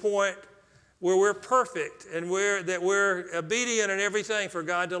get to the point where we're perfect and that we're obedient in everything for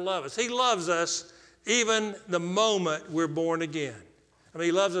God to love us. He loves us even the moment we're born again. I mean,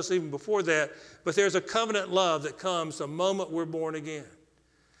 He loves us even before that, but there's a covenant love that comes the moment we're born again.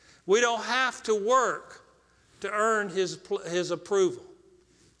 We don't have to work to earn His approval.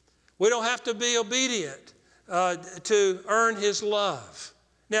 We don't have to be obedient to earn His love.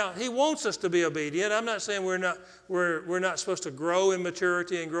 Now, He wants us to be obedient. I'm not saying we're not supposed to grow in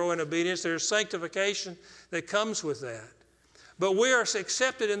maturity and grow in obedience. There's sanctification that comes with that. But we are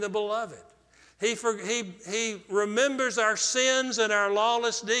accepted in the Beloved. He remembers our sins and our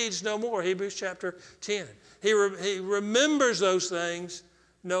lawless deeds no more. Hebrews chapter 10. He remembers those things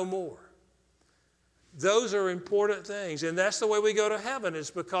no more. Those are important things. And that's the way we go to heaven.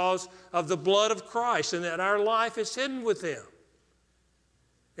 It's because of the blood of Christ and that our life is hidden with Him.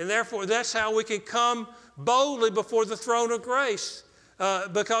 And therefore, that's how we can come boldly before the throne of grace.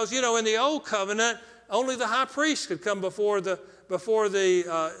 Because, in the old covenant, only the high priest could come before the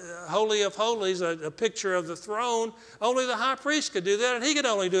Holy of Holies, a picture of the throne. Only the high priest could do that, and he could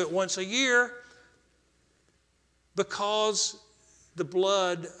only do it once a year because the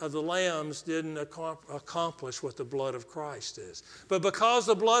blood of the lambs didn't accomplish what the blood of Christ is. But because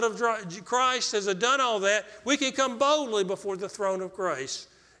the blood of Christ has done all that, we can come boldly before the throne of grace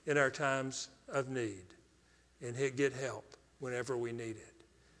in our times of need and get help whenever we need it.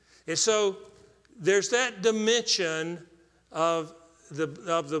 And so there's that dimension of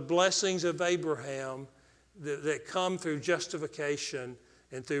the blessings of Abraham that come through justification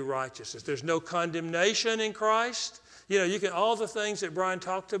and through righteousness. There's no condemnation in Christ. All the things that Brian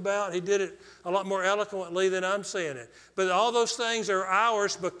talked about, he did it a lot more eloquently than I'm saying it. But all those things are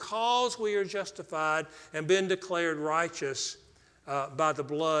ours because we are justified and been declared righteous by the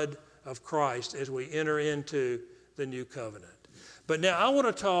blood of Christ as we enter into the new covenant. But now I want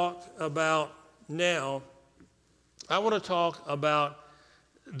to talk about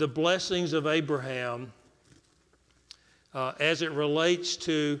the blessings of Abraham as it relates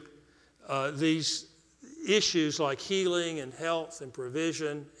to these issues like healing and health and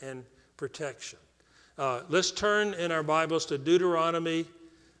provision and protection. Let's turn in our Bibles to Deuteronomy.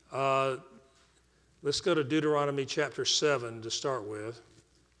 Let's go to Deuteronomy chapter 7 to start with.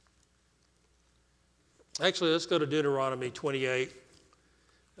 Actually, let's go to Deuteronomy 28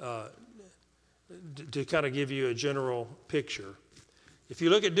 to kind of give you a general picture. If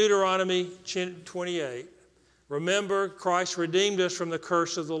you look at Deuteronomy 28, remember Christ redeemed us from the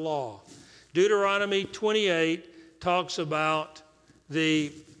curse of the law. Deuteronomy 28 talks about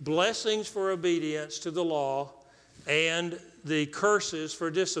the blessings for obedience to the law and the curses for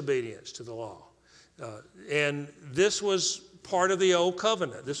disobedience to the law. And this was part of the Old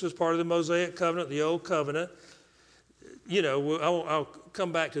Covenant. This was part of the Mosaic Covenant, the Old Covenant. I'll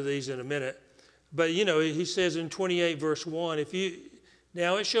come back to these in a minute. But, he says in 28 verse 1,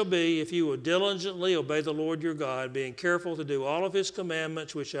 now it shall be, if you will diligently obey the Lord your God, being careful to do all of His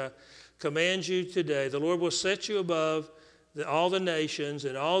commandments, which I command you today, the Lord will set you above all the nations,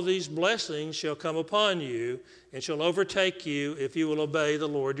 and all these blessings shall come upon you and shall overtake you if you will obey the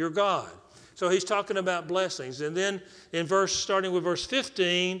Lord your God. So he's talking about blessings. And then starting with verse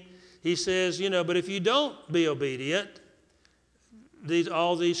 15, he says, but if you don't be obedient,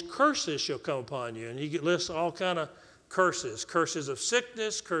 all these curses shall come upon you. And he lists all kind of curses of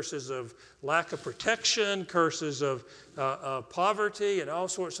sickness, curses of lack of protection, curses of poverty, and all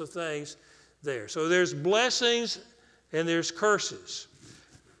sorts of things there. So there's blessings and there's curses.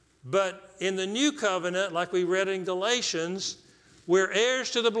 But in the new covenant, like we read in Galatians, we're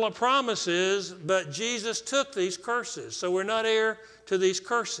heirs to the promises, but Jesus took these curses. So we're not heir to these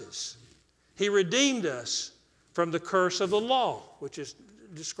curses. He redeemed us from the curse of the law, which is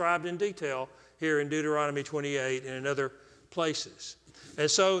described in detail here in Deuteronomy 28 and in other places.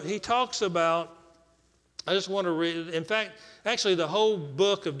 And so he talks about, I just want to read, in fact, actually the whole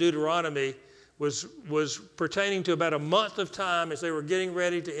book of Deuteronomy was pertaining to about a month of time as they were getting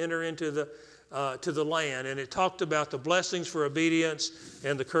ready to enter into the land. And it talked about the blessings for obedience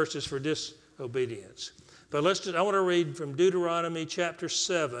and the curses for disobedience. But I want to read from Deuteronomy chapter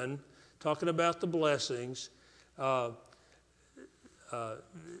 7, talking about the blessings,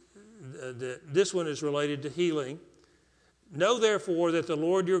 This one is related to healing. Know therefore that the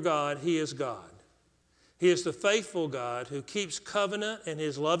Lord your God, he is God. He is the faithful God who keeps covenant and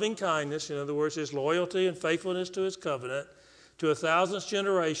his loving kindness, in other words, his loyalty and faithfulness to his covenant, to 1,000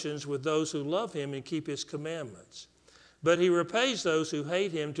 generations with those who love him and keep his commandments. But he repays those who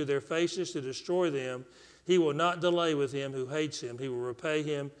hate him to their faces to destroy them. He will not delay with him who hates him. He will repay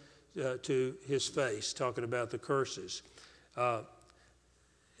him to his face, talking about the curses. And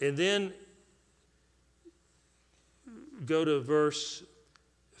then go to verse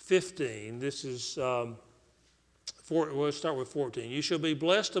 15. This is, we'll start with 14. You shall be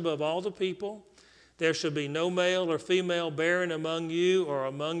blessed above all the people. There shall be no male or female barren among you or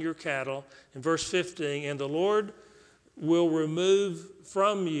among your cattle. In verse 15, and the Lord will remove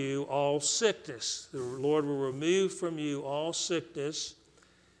from you all sickness. The Lord will remove from you all sickness,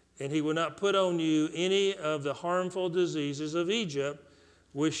 and he will not put on you any of the harmful diseases of Egypt,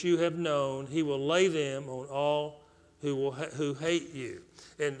 which you have known. He will lay them on all who hate you.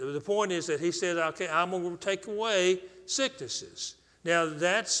 And the point is that he said, okay, I'm going to take away sicknesses. Now,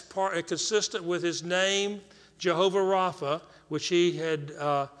 that's consistent with his name, Jehovah Rapha, which he had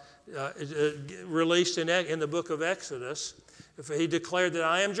released in the book of Exodus. He declared that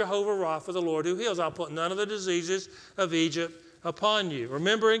I am Jehovah Rapha, the Lord who heals. I'll put none of the diseases of Egypt upon you.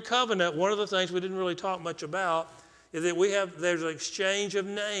 Remember, in covenant, one of the things we didn't really talk much about is that there's an exchange of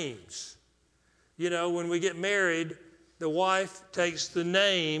names. You know, when we get married, the wife takes the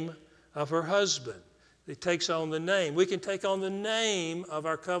name of her husband. It takes on the name. We can take on the name of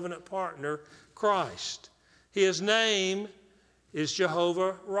our covenant partner, Christ. His name is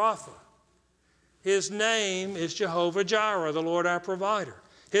Jehovah Rapha. His name is Jehovah Jireh, the Lord our provider.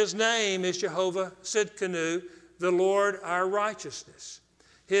 His name is Jehovah Sidkenu, the Lord our righteousness.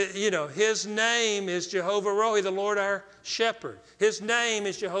 His name is Jehovah Rohi, the Lord our shepherd. His name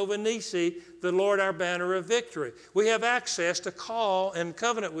is Jehovah Nisi, the Lord our banner of victory. We have access to call and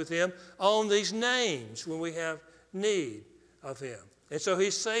covenant with him on these names when we have need of him. And so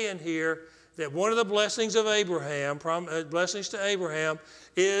he's saying here that one of the blessings of Abraham, blessings to Abraham,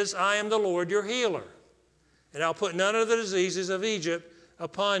 is I am the Lord your healer. And I'll put none of the diseases of Egypt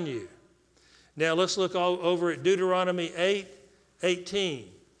upon you. Now let's look over at Deuteronomy 8:18.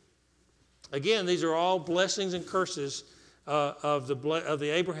 Again, these are all blessings and curses of the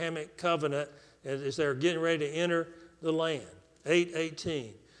Abrahamic covenant as they're getting ready to enter the land.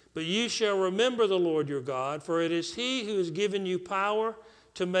 8:18. But you shall remember the Lord your God, for it is he who has given you power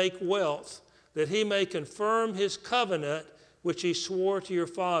to make wealth, that he may confirm his covenant, which he swore to your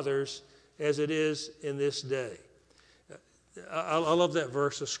fathers, as it is in this day. I love that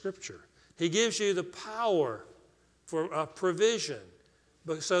verse of Scripture. He gives you the power for provision,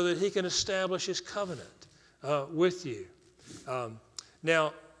 but so that he can establish his covenant with you.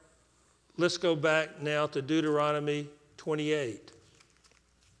 Now, let's go back now to Deuteronomy 28.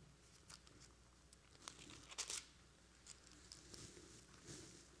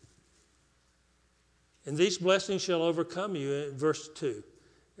 And these blessings shall overcome you, in verse 2,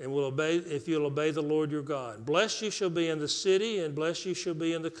 and will obey if you'll obey the Lord your God. Blessed you shall be in the city, and blessed you shall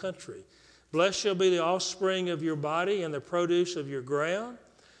be in the country. Blessed shall be the offspring of your body and the produce of your ground.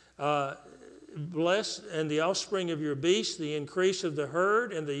 Blessed and the offspring of your beast, the increase of the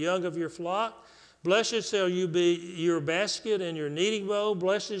herd and the young of your flock. Blessed shall you be your basket and your kneading bowl.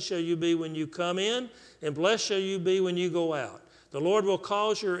 Blessed shall you be when you come in, and blessed shall you be when you go out. The Lord will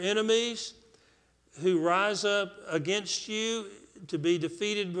cause your enemies who rise up against you to be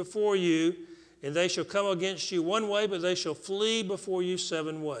defeated before you, and they shall come against you one way, but they shall flee before you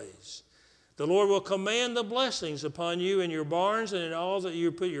 7 ways. The Lord will command the blessings upon you in your barns and in all that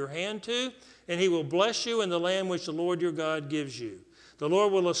you put your hand to, and he will bless you in the land which the Lord your God gives you. The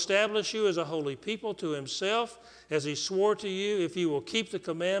Lord will establish you as a holy people to himself, as he swore to you, if you will keep the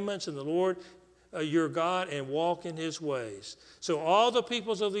commandments of the Lord your God and walk in his ways. So all the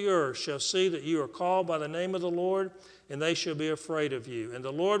peoples of the earth shall see that you are called by the name of the Lord, and they shall be afraid of you. And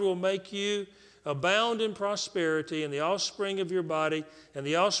the Lord will make you abound in prosperity in the offspring of your body and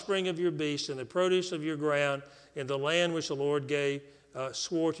the offspring of your beast and the produce of your ground in the land which the Lord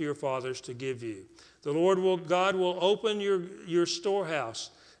swore to your fathers to give you. The Lord God will open your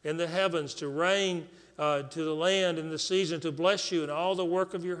storehouse in the heavens to rain to the land in the season, to bless you in all the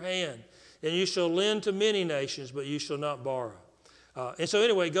work of your hand. And you shall lend to many nations, but you shall not borrow. And so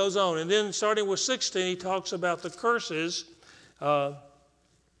anyway, it goes on. And then starting with 16, he talks about the curses.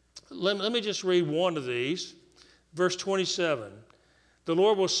 Let me just read one of these. Verse 27. The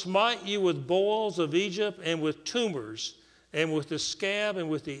Lord will smite you with boils of Egypt and with tumors and with the scab and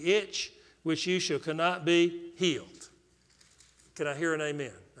with the itch, which you shall cannot be healed. Can I hear an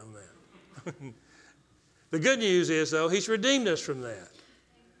amen on that? The good news is, though, he's redeemed us from that.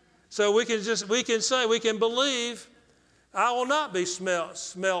 So we can believe, I will not be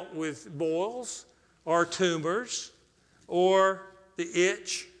smelt with boils or tumors or the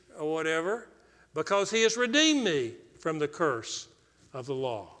itch or whatever, because he has redeemed me from the curse of the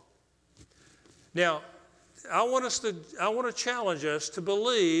law. Now, I want to challenge us to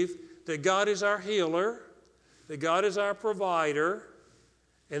believe that God is our healer, that God is our provider,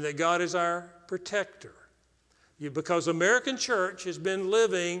 and that God is our protector. Because the American church has been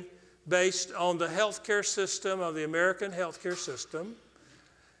living based on the healthcare system of the American healthcare system.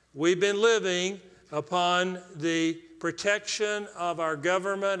 We've been living upon the protection of our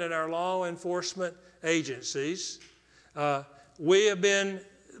government and our law enforcement agencies. We have been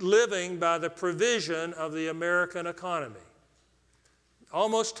living by the provision of the American economy,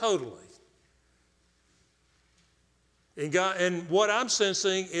 almost totally. And what I'm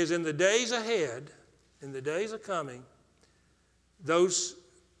sensing is in the days ahead, in the days of coming, those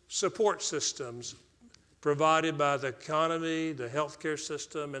support systems provided by the economy, the healthcare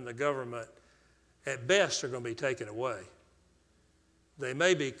system, and the government, at best are going to be taken away. They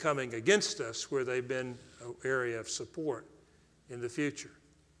may be coming against us where they've been an area of support in the future.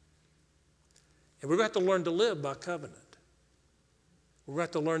 And we're going to have to learn to live by covenant. We're going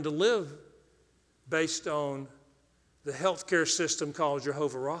to have to learn to live based on the healthcare system called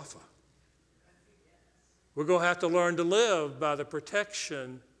Jehovah Rapha. We're going to have to learn to live by the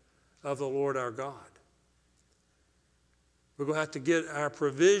protection of the Lord our God. We're going to have to get our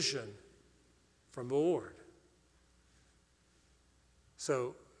provision from the Lord.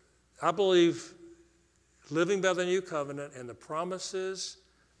 So I believe living by the new covenant and the promises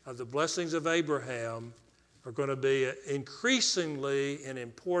of the blessings of Abraham are going to be increasingly an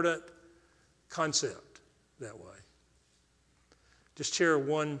important concept that way. Just share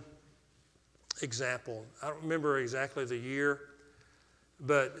one example. I don't remember exactly the year,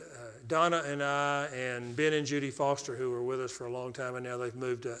 but Donna and I and Ben and Judy Foster, who were with us for a long time, and now they've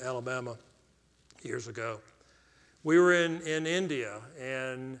moved to Alabama years ago. We were in India,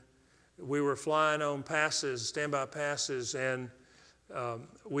 and we were flying on passes, standby passes, and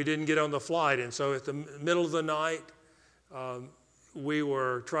we didn't get on the flight. And so at the middle of the night, we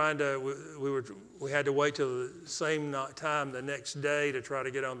had to wait till the same time the next day to try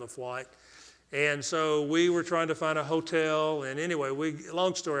to get on the flight. And so we were trying to find a hotel. And anyway,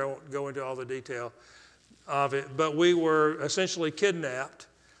 long story, I won't go into all the detail of it, but we were essentially kidnapped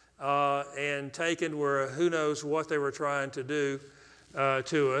and taken where who knows what they were trying to do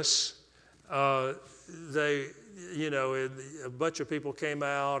to us. A bunch of people came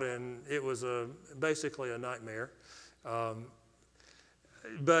out, and it was basically a nightmare.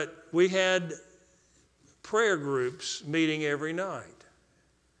 But we had prayer groups meeting every night.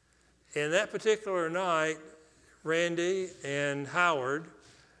 And that particular night, Randy and Howard,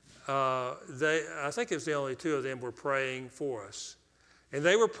 I think it was the only two of them were praying for us. And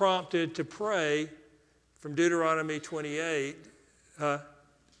they were prompted to pray from Deuteronomy 28.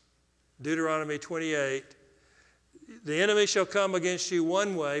 Deuteronomy 28, the enemy shall come against you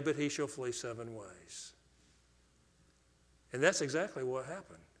one way, but he shall flee 7 ways. And that's exactly what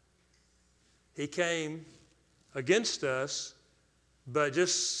happened. He came against us, but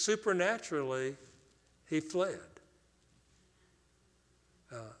just supernaturally, he fled.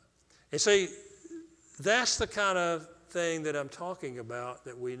 And see, that's the kind of thing that I'm talking about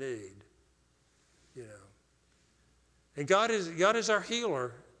that we need, you know. And God is our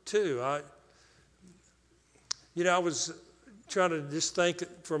healer too. I was trying to just think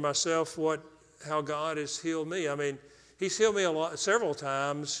for myself how God has healed me. I mean, He's healed me several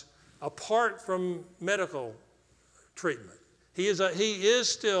times apart from medical treatment. He is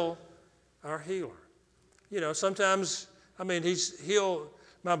still our healer. You know, sometimes, He's healed.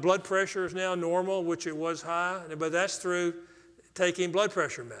 My blood pressure is now normal, which it was high, but that's through taking blood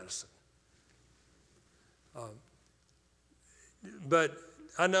pressure medicine. But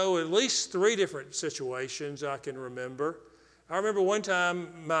I know at least 3 different situations I can remember. I remember one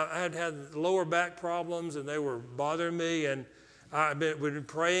time I had lower back problems, and they were bothering me, and I've been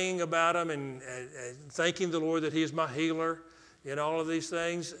praying about them and thanking the Lord that He is my healer in all of these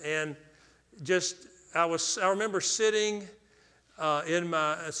things. And I remember sitting in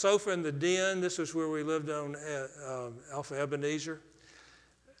my sofa in the den. This was where we lived on Alpha Ebenezer.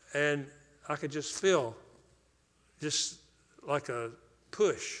 And I could just feel just like a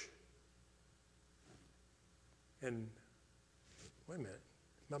push. And wait a minute,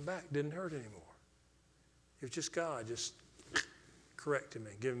 my back didn't hurt anymore. It was just God just correcting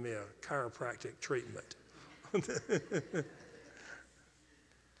me, giving me a chiropractic treatment. And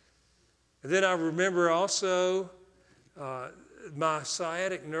then I remember also my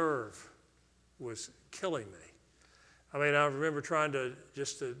sciatic nerve was killing me. I mean, I remember trying to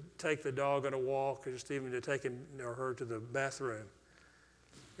take the dog on a walk, or just even to take him or her to the bathroom.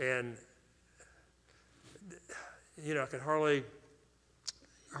 And, I could hardly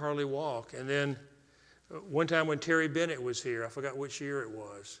walk. And then one time when Terry Bennett was here, I forgot which year it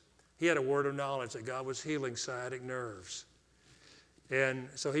was, he had a word of knowledge that God was healing sciatic nerves. And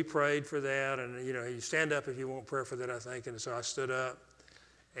so he prayed for that, and, you stand up if you want prayer for that, I think. And so I stood up,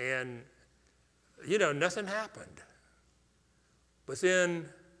 and, nothing happened. But then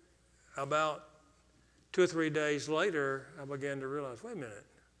about 2 or 3 days later, I began to realize, wait a minute,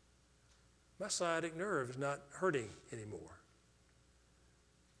 my sciatic nerve is not hurting anymore.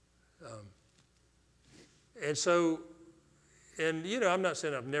 I'm not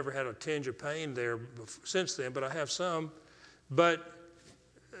saying I've never had a tinge of pain there since then, but I have some. But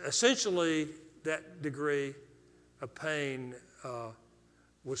essentially, that degree of pain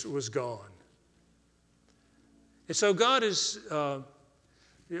was gone. And so God is,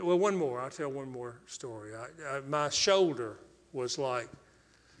 one more. I'll tell one more story. My shoulder was like,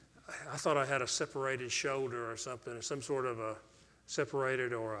 I thought I had a separated shoulder or something, or some sort of a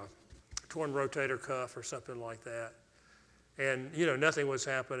separated or a torn rotator cuff or something like that. And, nothing was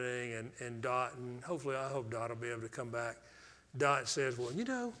happening. And Dot, and I hope Dot will be able to come back. Dot says, well, you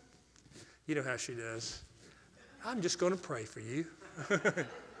know how she does. I'm just going to pray for you.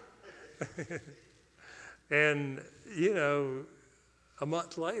 And, a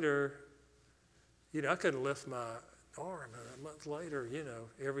month later, I couldn't lift my arm. And a month later,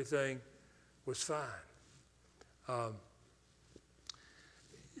 everything was fine.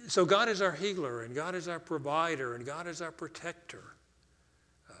 So God is our healer, and God is our provider, and God is our protector.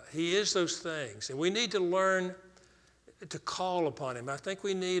 He is those things. And we need to learn to call upon Him. I think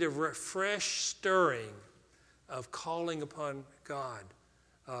we need a fresh stirring of calling upon God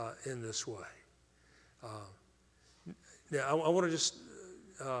in this way. Now, I want to just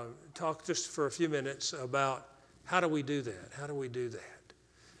talk just for a few minutes about how do we do that? How do we do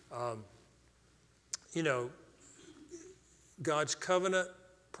that? God's covenant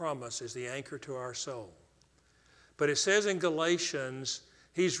promise is the anchor to our soul. But it says in Galatians,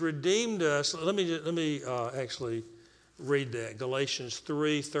 He's redeemed us. Let me actually read that. Galatians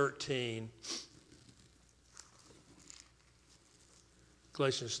 3:13.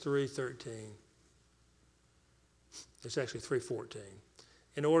 Galatians 3:13. It's actually 3:14.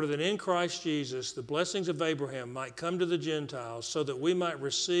 In order that in Christ Jesus the blessings of Abraham might come to the Gentiles, so that we might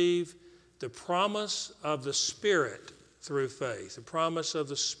receive the promise of the Spirit through faith. The promise of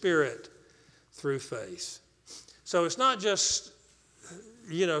the Spirit through faith. So it's not just,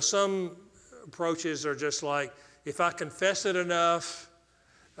 some approaches are just like, if I confess it enough,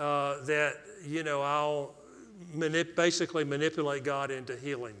 that, I'll basically manipulate God into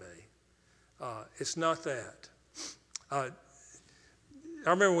healing me. It's not that. I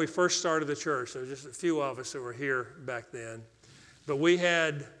remember when we first started the church, there were just a few of us that were here back then, but we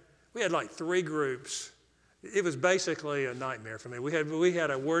had like 3 groups. It was basically a nightmare for me. We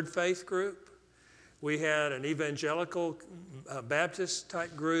had a Word Faith group, we had an evangelical Baptist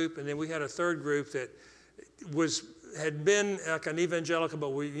type group, and then we had a third group that had been like an evangelical, but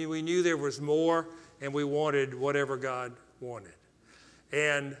we knew there was more, and we wanted whatever God wanted.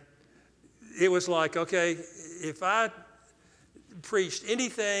 And it was like, okay, if I preached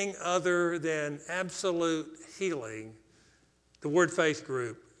anything other than absolute healing, the Word Faith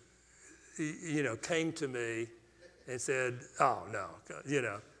group, came to me and said, oh, no,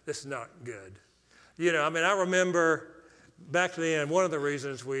 this is not good. I remember back then, one of the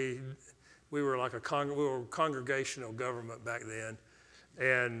reasons we were like we were congregational government back then.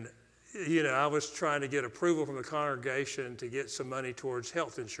 And, I was trying to get approval from the congregation to get some money towards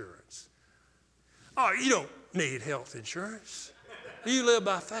health insurance. Oh, you don't need health insurance. You live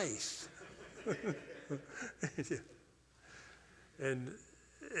by faith. And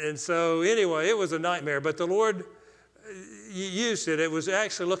so anyway, it was a nightmare, but the Lord used it. It was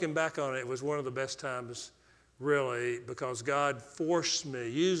actually, looking back on it, it was one of the best times, really, because God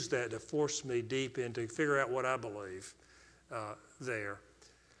used that to force me deep into figure out what I believe there.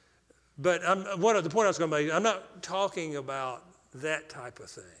 But the point I was going to make, I'm not talking about that type of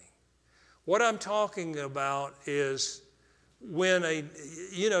thing. What I'm talking about is when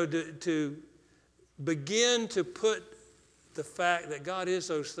to begin to put the fact that God is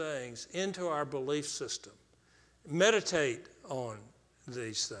those things into our belief system. Meditate on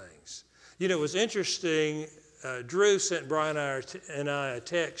these things. It was interesting Drew sent Brian and I a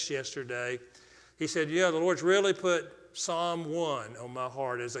text yesterday. He said, the Lord's really put Psalm 1 on my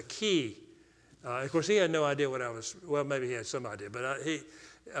heart as a key. Of course, he had no idea what I was, well, maybe he had some idea, but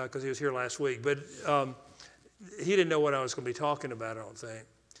because he was here last week, but he didn't know what I was going to be talking about, I don't think.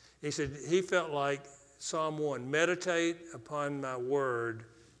 He said he felt like Psalm 1, meditate upon my word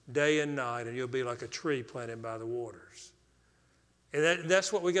day and night, and you'll be like a tree planted by the waters. And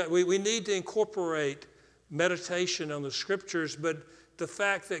that's what we got. We need to incorporate meditation on the scriptures, but the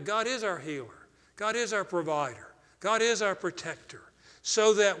fact that God is our healer, God is our provider, God is our protector,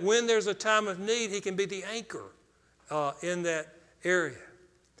 so that when there's a time of need, he can be the anchor in that area.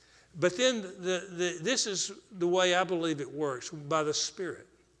 But then this is the way I believe it works, by the Spirit.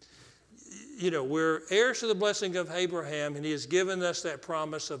 We're heirs to the blessing of Abraham, and he has given us that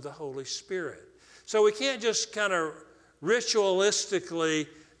promise of the Holy Spirit. So we can't just kind of ritualistically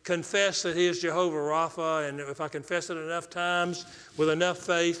confess that he is Jehovah Rapha, and if I confess it enough times with enough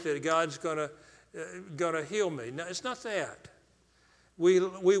faith that God's going to heal me. No, it's not that.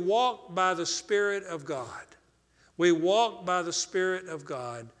 We walk by the Spirit of God. We walk by the Spirit of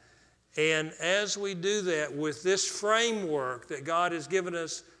God. And as we do that with this framework that God has given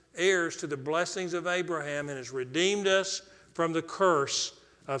us, heirs to the blessings of Abraham, and has redeemed us from the curse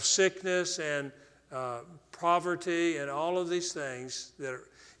of sickness and poverty and all of these things,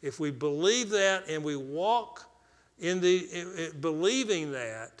 if we believe that and we walk in believing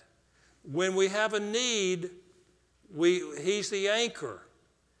that, when we have a need, he's the anchor.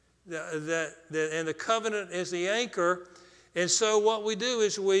 And the covenant is the anchor. And so what we do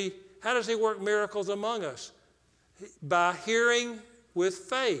is how does he work miracles among us? By hearing with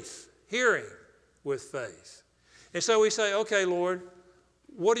faith. Hearing with faith. And so we say, okay, Lord,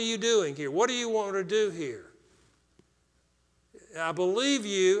 what are you doing here? What do you want to do here? I believe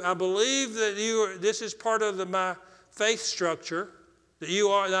you. I believe that this is part of my faith structure,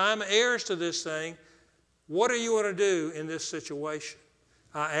 that I'm heirs to this thing. What do you want to do in this situation?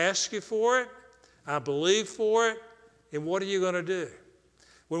 I ask you for it. I believe for it. And what are you going to do?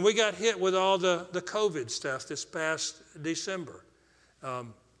 When we got hit with all the COVID stuff this past December,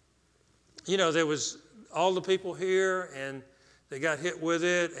 there was all the people here, and they got hit with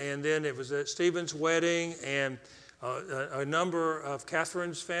it. And then it was at Stephen's wedding, and a number of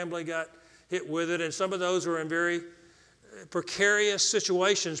Catherine's family got hit with it. And some of those were in very precarious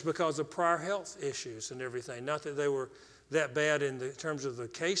situations because of prior health issues and everything. Not that they were that bad in terms of the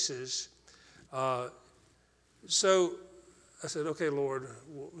cases. So I said, okay, Lord,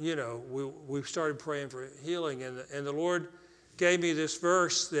 we started praying for healing. And the Lord gave me this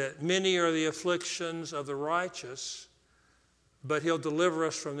verse that many are the afflictions of the righteous, but he'll deliver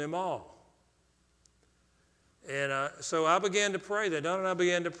us from them all. And so I began to pray that. Don and I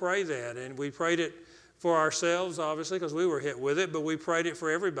began to pray that. And we prayed it for ourselves, obviously, because we were hit with it, but we prayed it for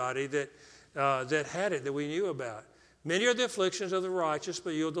everybody that had it, that we knew about. Many are the afflictions of the righteous,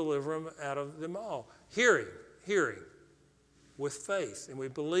 but you'll deliver them out of them all. Hearing with faith, and we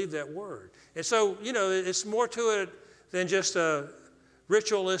believe that word. And so, it's more to it than just a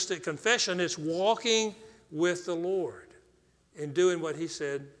ritualistic confession. It's walking with the Lord and doing what he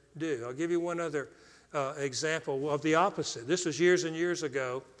said do. I'll give you one other example of the opposite. This was years and years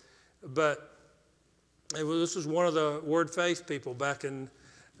ago, but this was one of the Word Faith people back in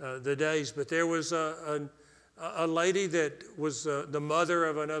the days. But there was a lady that was the mother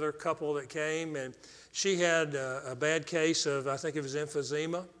of another couple that came, and she had a bad case of, I think it was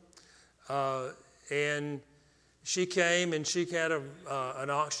emphysema. And she came, and she had an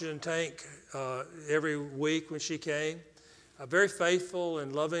oxygen tank every week when she came. A very faithful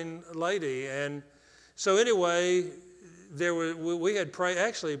and loving lady. And so anyway, we had prayed,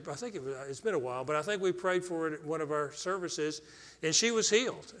 actually, I think it's been a while, but I think we prayed for it at one of our services, and she was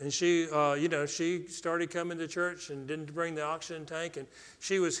healed. And she, she started coming to church and didn't bring the oxygen tank, and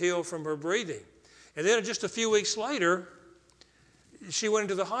she was healed from her breathing. And then just a few weeks later, she went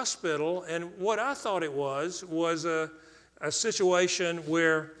into the hospital, and what I thought it was a situation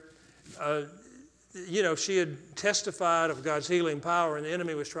where, she had testified of God's healing power, and the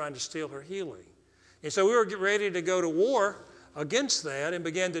enemy was trying to steal her healing. And so we were getting ready to go to war against that and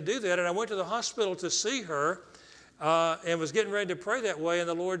began to do that. And I went to the hospital to see her and was getting ready to pray that way. And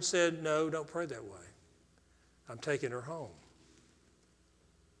the Lord said, no, don't pray that way. I'm taking her home.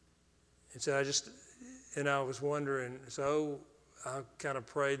 And so I was wondering, so I kind of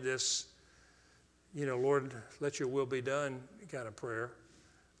prayed this, Lord, let your will be done kind of prayer.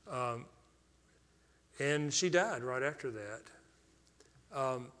 And she died right after that.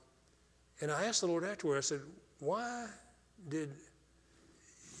 And I asked the Lord afterward, I said, why did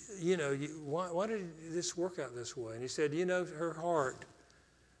why did this work out this way? And he said, her heart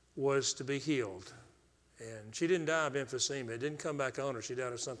was to be healed. And she didn't die of emphysema. It didn't come back on her. She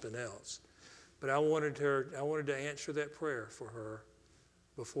died of something else. But I wanted to answer that prayer for her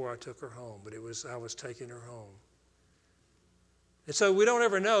before I took her home. But I was taking her home. And so we don't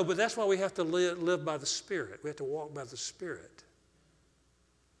ever know, but that's why we have to live by the Spirit. We have to walk by the Spirit.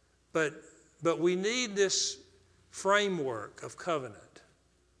 But we need this framework of covenant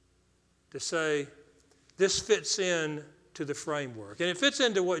to say this fits in to the framework. And it fits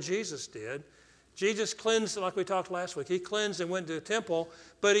into what Jesus did. Jesus cleansed, like we talked last week. He cleansed and went to the temple,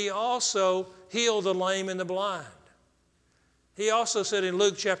 but he also healed the lame and the blind. He also said in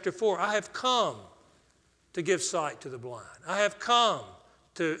Luke chapter 4, I have come to give sight to the blind. I have come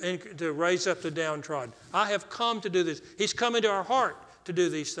to raise up the downtrodden. I have come to do this. He's come into our heart to do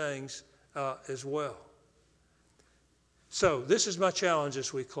these things as well. So this is my challenge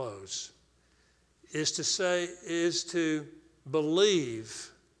as we close, is to believe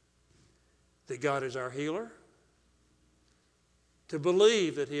that God is our healer, to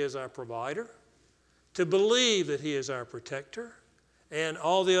believe that he is our provider, to believe that he is our protector, and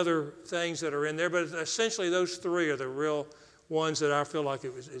all the other things that are in there. But essentially those three are the real ones that I feel like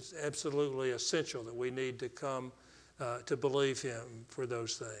it's absolutely essential that we need to come to believe him for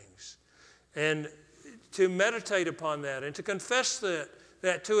those things. And to meditate upon that and to confess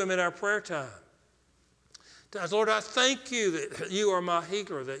that to him in our prayer time. Lord, I thank you that you are my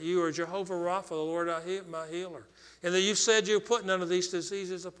healer, that you are Jehovah Rapha, the Lord my healer, and that you said you're putting none of these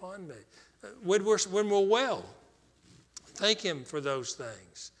diseases upon me. When we're well, thank him for those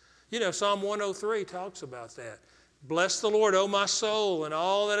things. Psalm 103 talks about that. Bless the Lord, O my soul, and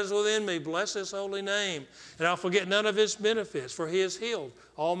all that is within me. Bless his holy name. And I'll forget none of his benefits, for he has healed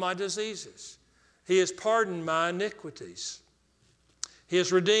all my diseases. He has pardoned my iniquities. He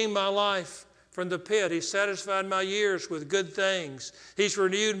has redeemed my life from the pit. He's satisfied my years with good things. He's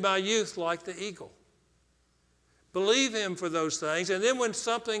renewed my youth like the eagle. Believe him for those things. And then when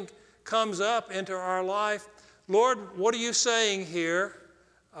something comes up into our life, Lord, what are you saying here?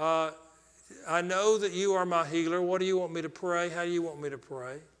 I know that you are my healer. What do you want me to pray? How do you want me to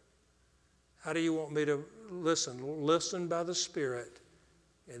pray? How do you want me to listen? Listen by the Spirit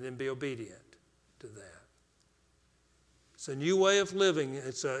and then be obedient to that. It's a new way of living.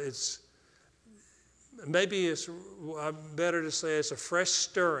 Maybe it's better to say it's a fresh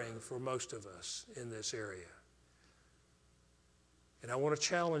stirring for most of us in this area. And I want to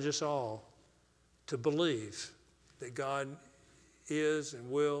challenge us all to believe that God is and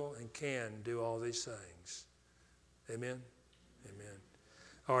will and can do all these things. Amen? Amen.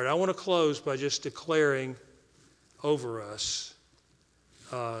 All right, I want to close by just declaring over us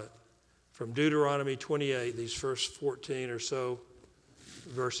from Deuteronomy 28, these first 14 or so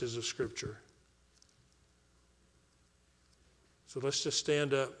verses of Scripture. So let's just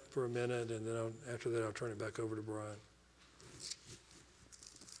stand up for a minute, and then after that I'll turn it back over to Brian.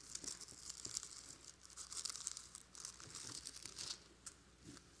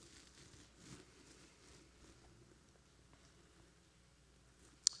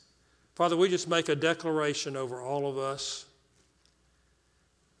 Father, we just make a declaration over all of us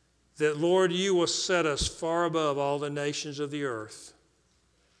that, Lord, you will set us far above all the nations of the earth.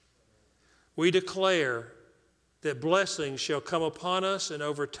 We declare that blessings shall come upon us and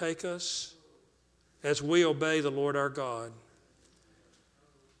overtake us as we obey the Lord our God.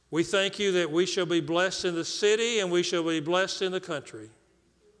 We thank you that we shall be blessed in the city and we shall be blessed in the country.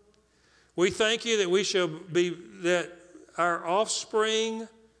 We thank you that our offspring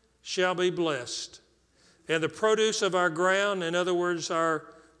shall be blessed, and the produce of our ground, in other words,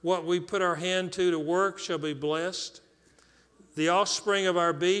 what we put our hand to work, shall be blessed. The offspring of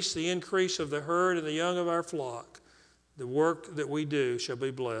our beasts, the increase of the herd, and the young of our flock, the work that we do shall be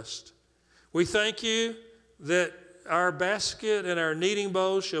blessed. We thank you that our basket and our kneading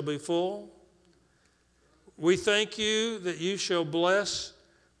bowls shall be full. We thank you that you shall bless.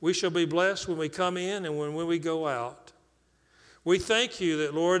 We shall be blessed when we come in and when we go out. We thank you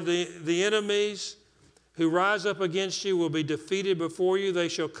that, Lord, the enemies who rise up against you will be defeated before you. They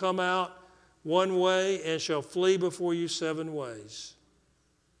shall come out one way and shall flee before you 7 ways.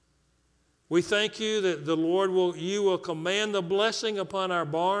 We thank you that the Lord you will command the blessing upon our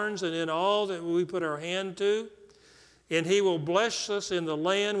barns and in all that we put our hand to, and he will bless us in the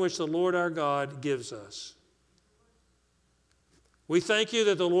land which the Lord our God gives us. We thank you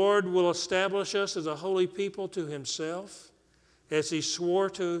that the Lord will establish us as a holy people to himself, as he swore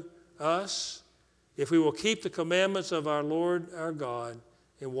to us, if we will keep the commandments of our Lord our God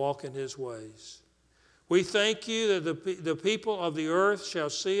and walk in his ways. We thank you that the people of the earth shall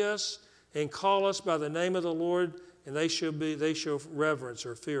see us and call us by the name of the Lord, and they shall reverence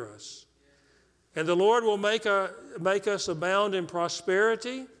or fear us. And the Lord will make us abound in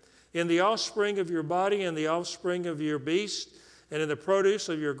prosperity, in the offspring of your body, and the offspring of your beast, and in the produce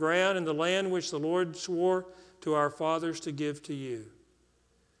of your ground, in the land which the Lord swore to our fathers to give to you.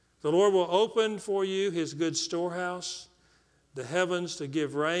 The Lord will open for you his good storehouse, the heavens, to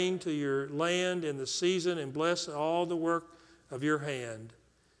give rain to your land in the season, and bless all the work of your hand.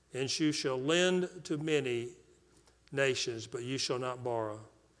 And you shall lend to many nations, but you shall not borrow.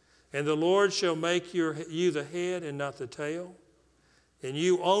 And the Lord shall make you the head and not the tail. And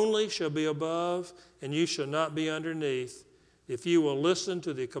you only shall be above, and you shall not be underneath, if you will listen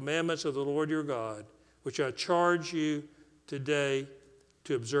to the commandments of the Lord your God, which I charge you today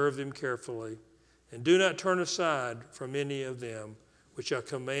to observe them carefully. And do not turn aside from any of them, which I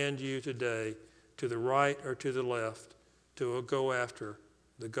command you today, to the right or to the left, to go after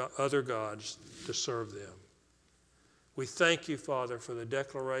the other gods to serve them. We thank you, Father, for the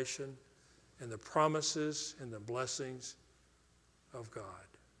declaration and the promises and the blessings of God.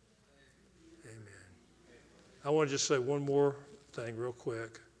 Amen. I want to just say one more thing real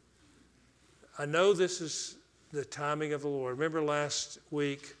quick. I know this is the timing of the Lord. Remember last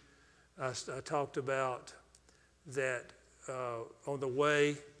week I talked about that on the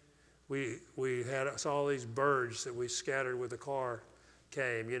way we saw these birds that we scattered with the car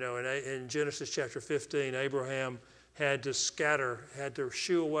came. You know, and in Genesis chapter 15, Abraham had to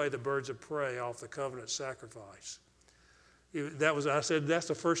shoo away the birds of prey off the covenant sacrifice. I said that's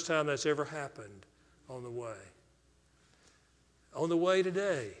the first time that's ever happened on the way. On the way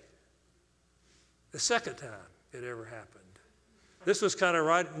today, the second time it ever happened. This was kind of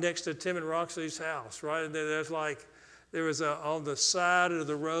right next to Tim and Roxy's house, right? And there was on the side of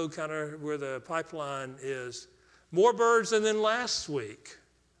the road, kind of where the pipeline is, more birds than last week.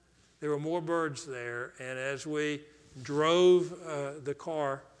 There were more birds there, and as we drove the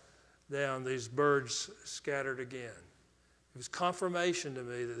car down, these birds scattered again. It was confirmation to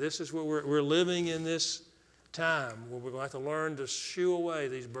me that this is where we're living in this time where we're going to have to learn to shoo away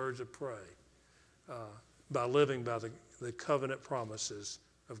these birds of prey by living by the covenant promises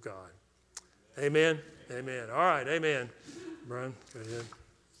of God. Amen? Amen. All right, amen. Brian, go ahead.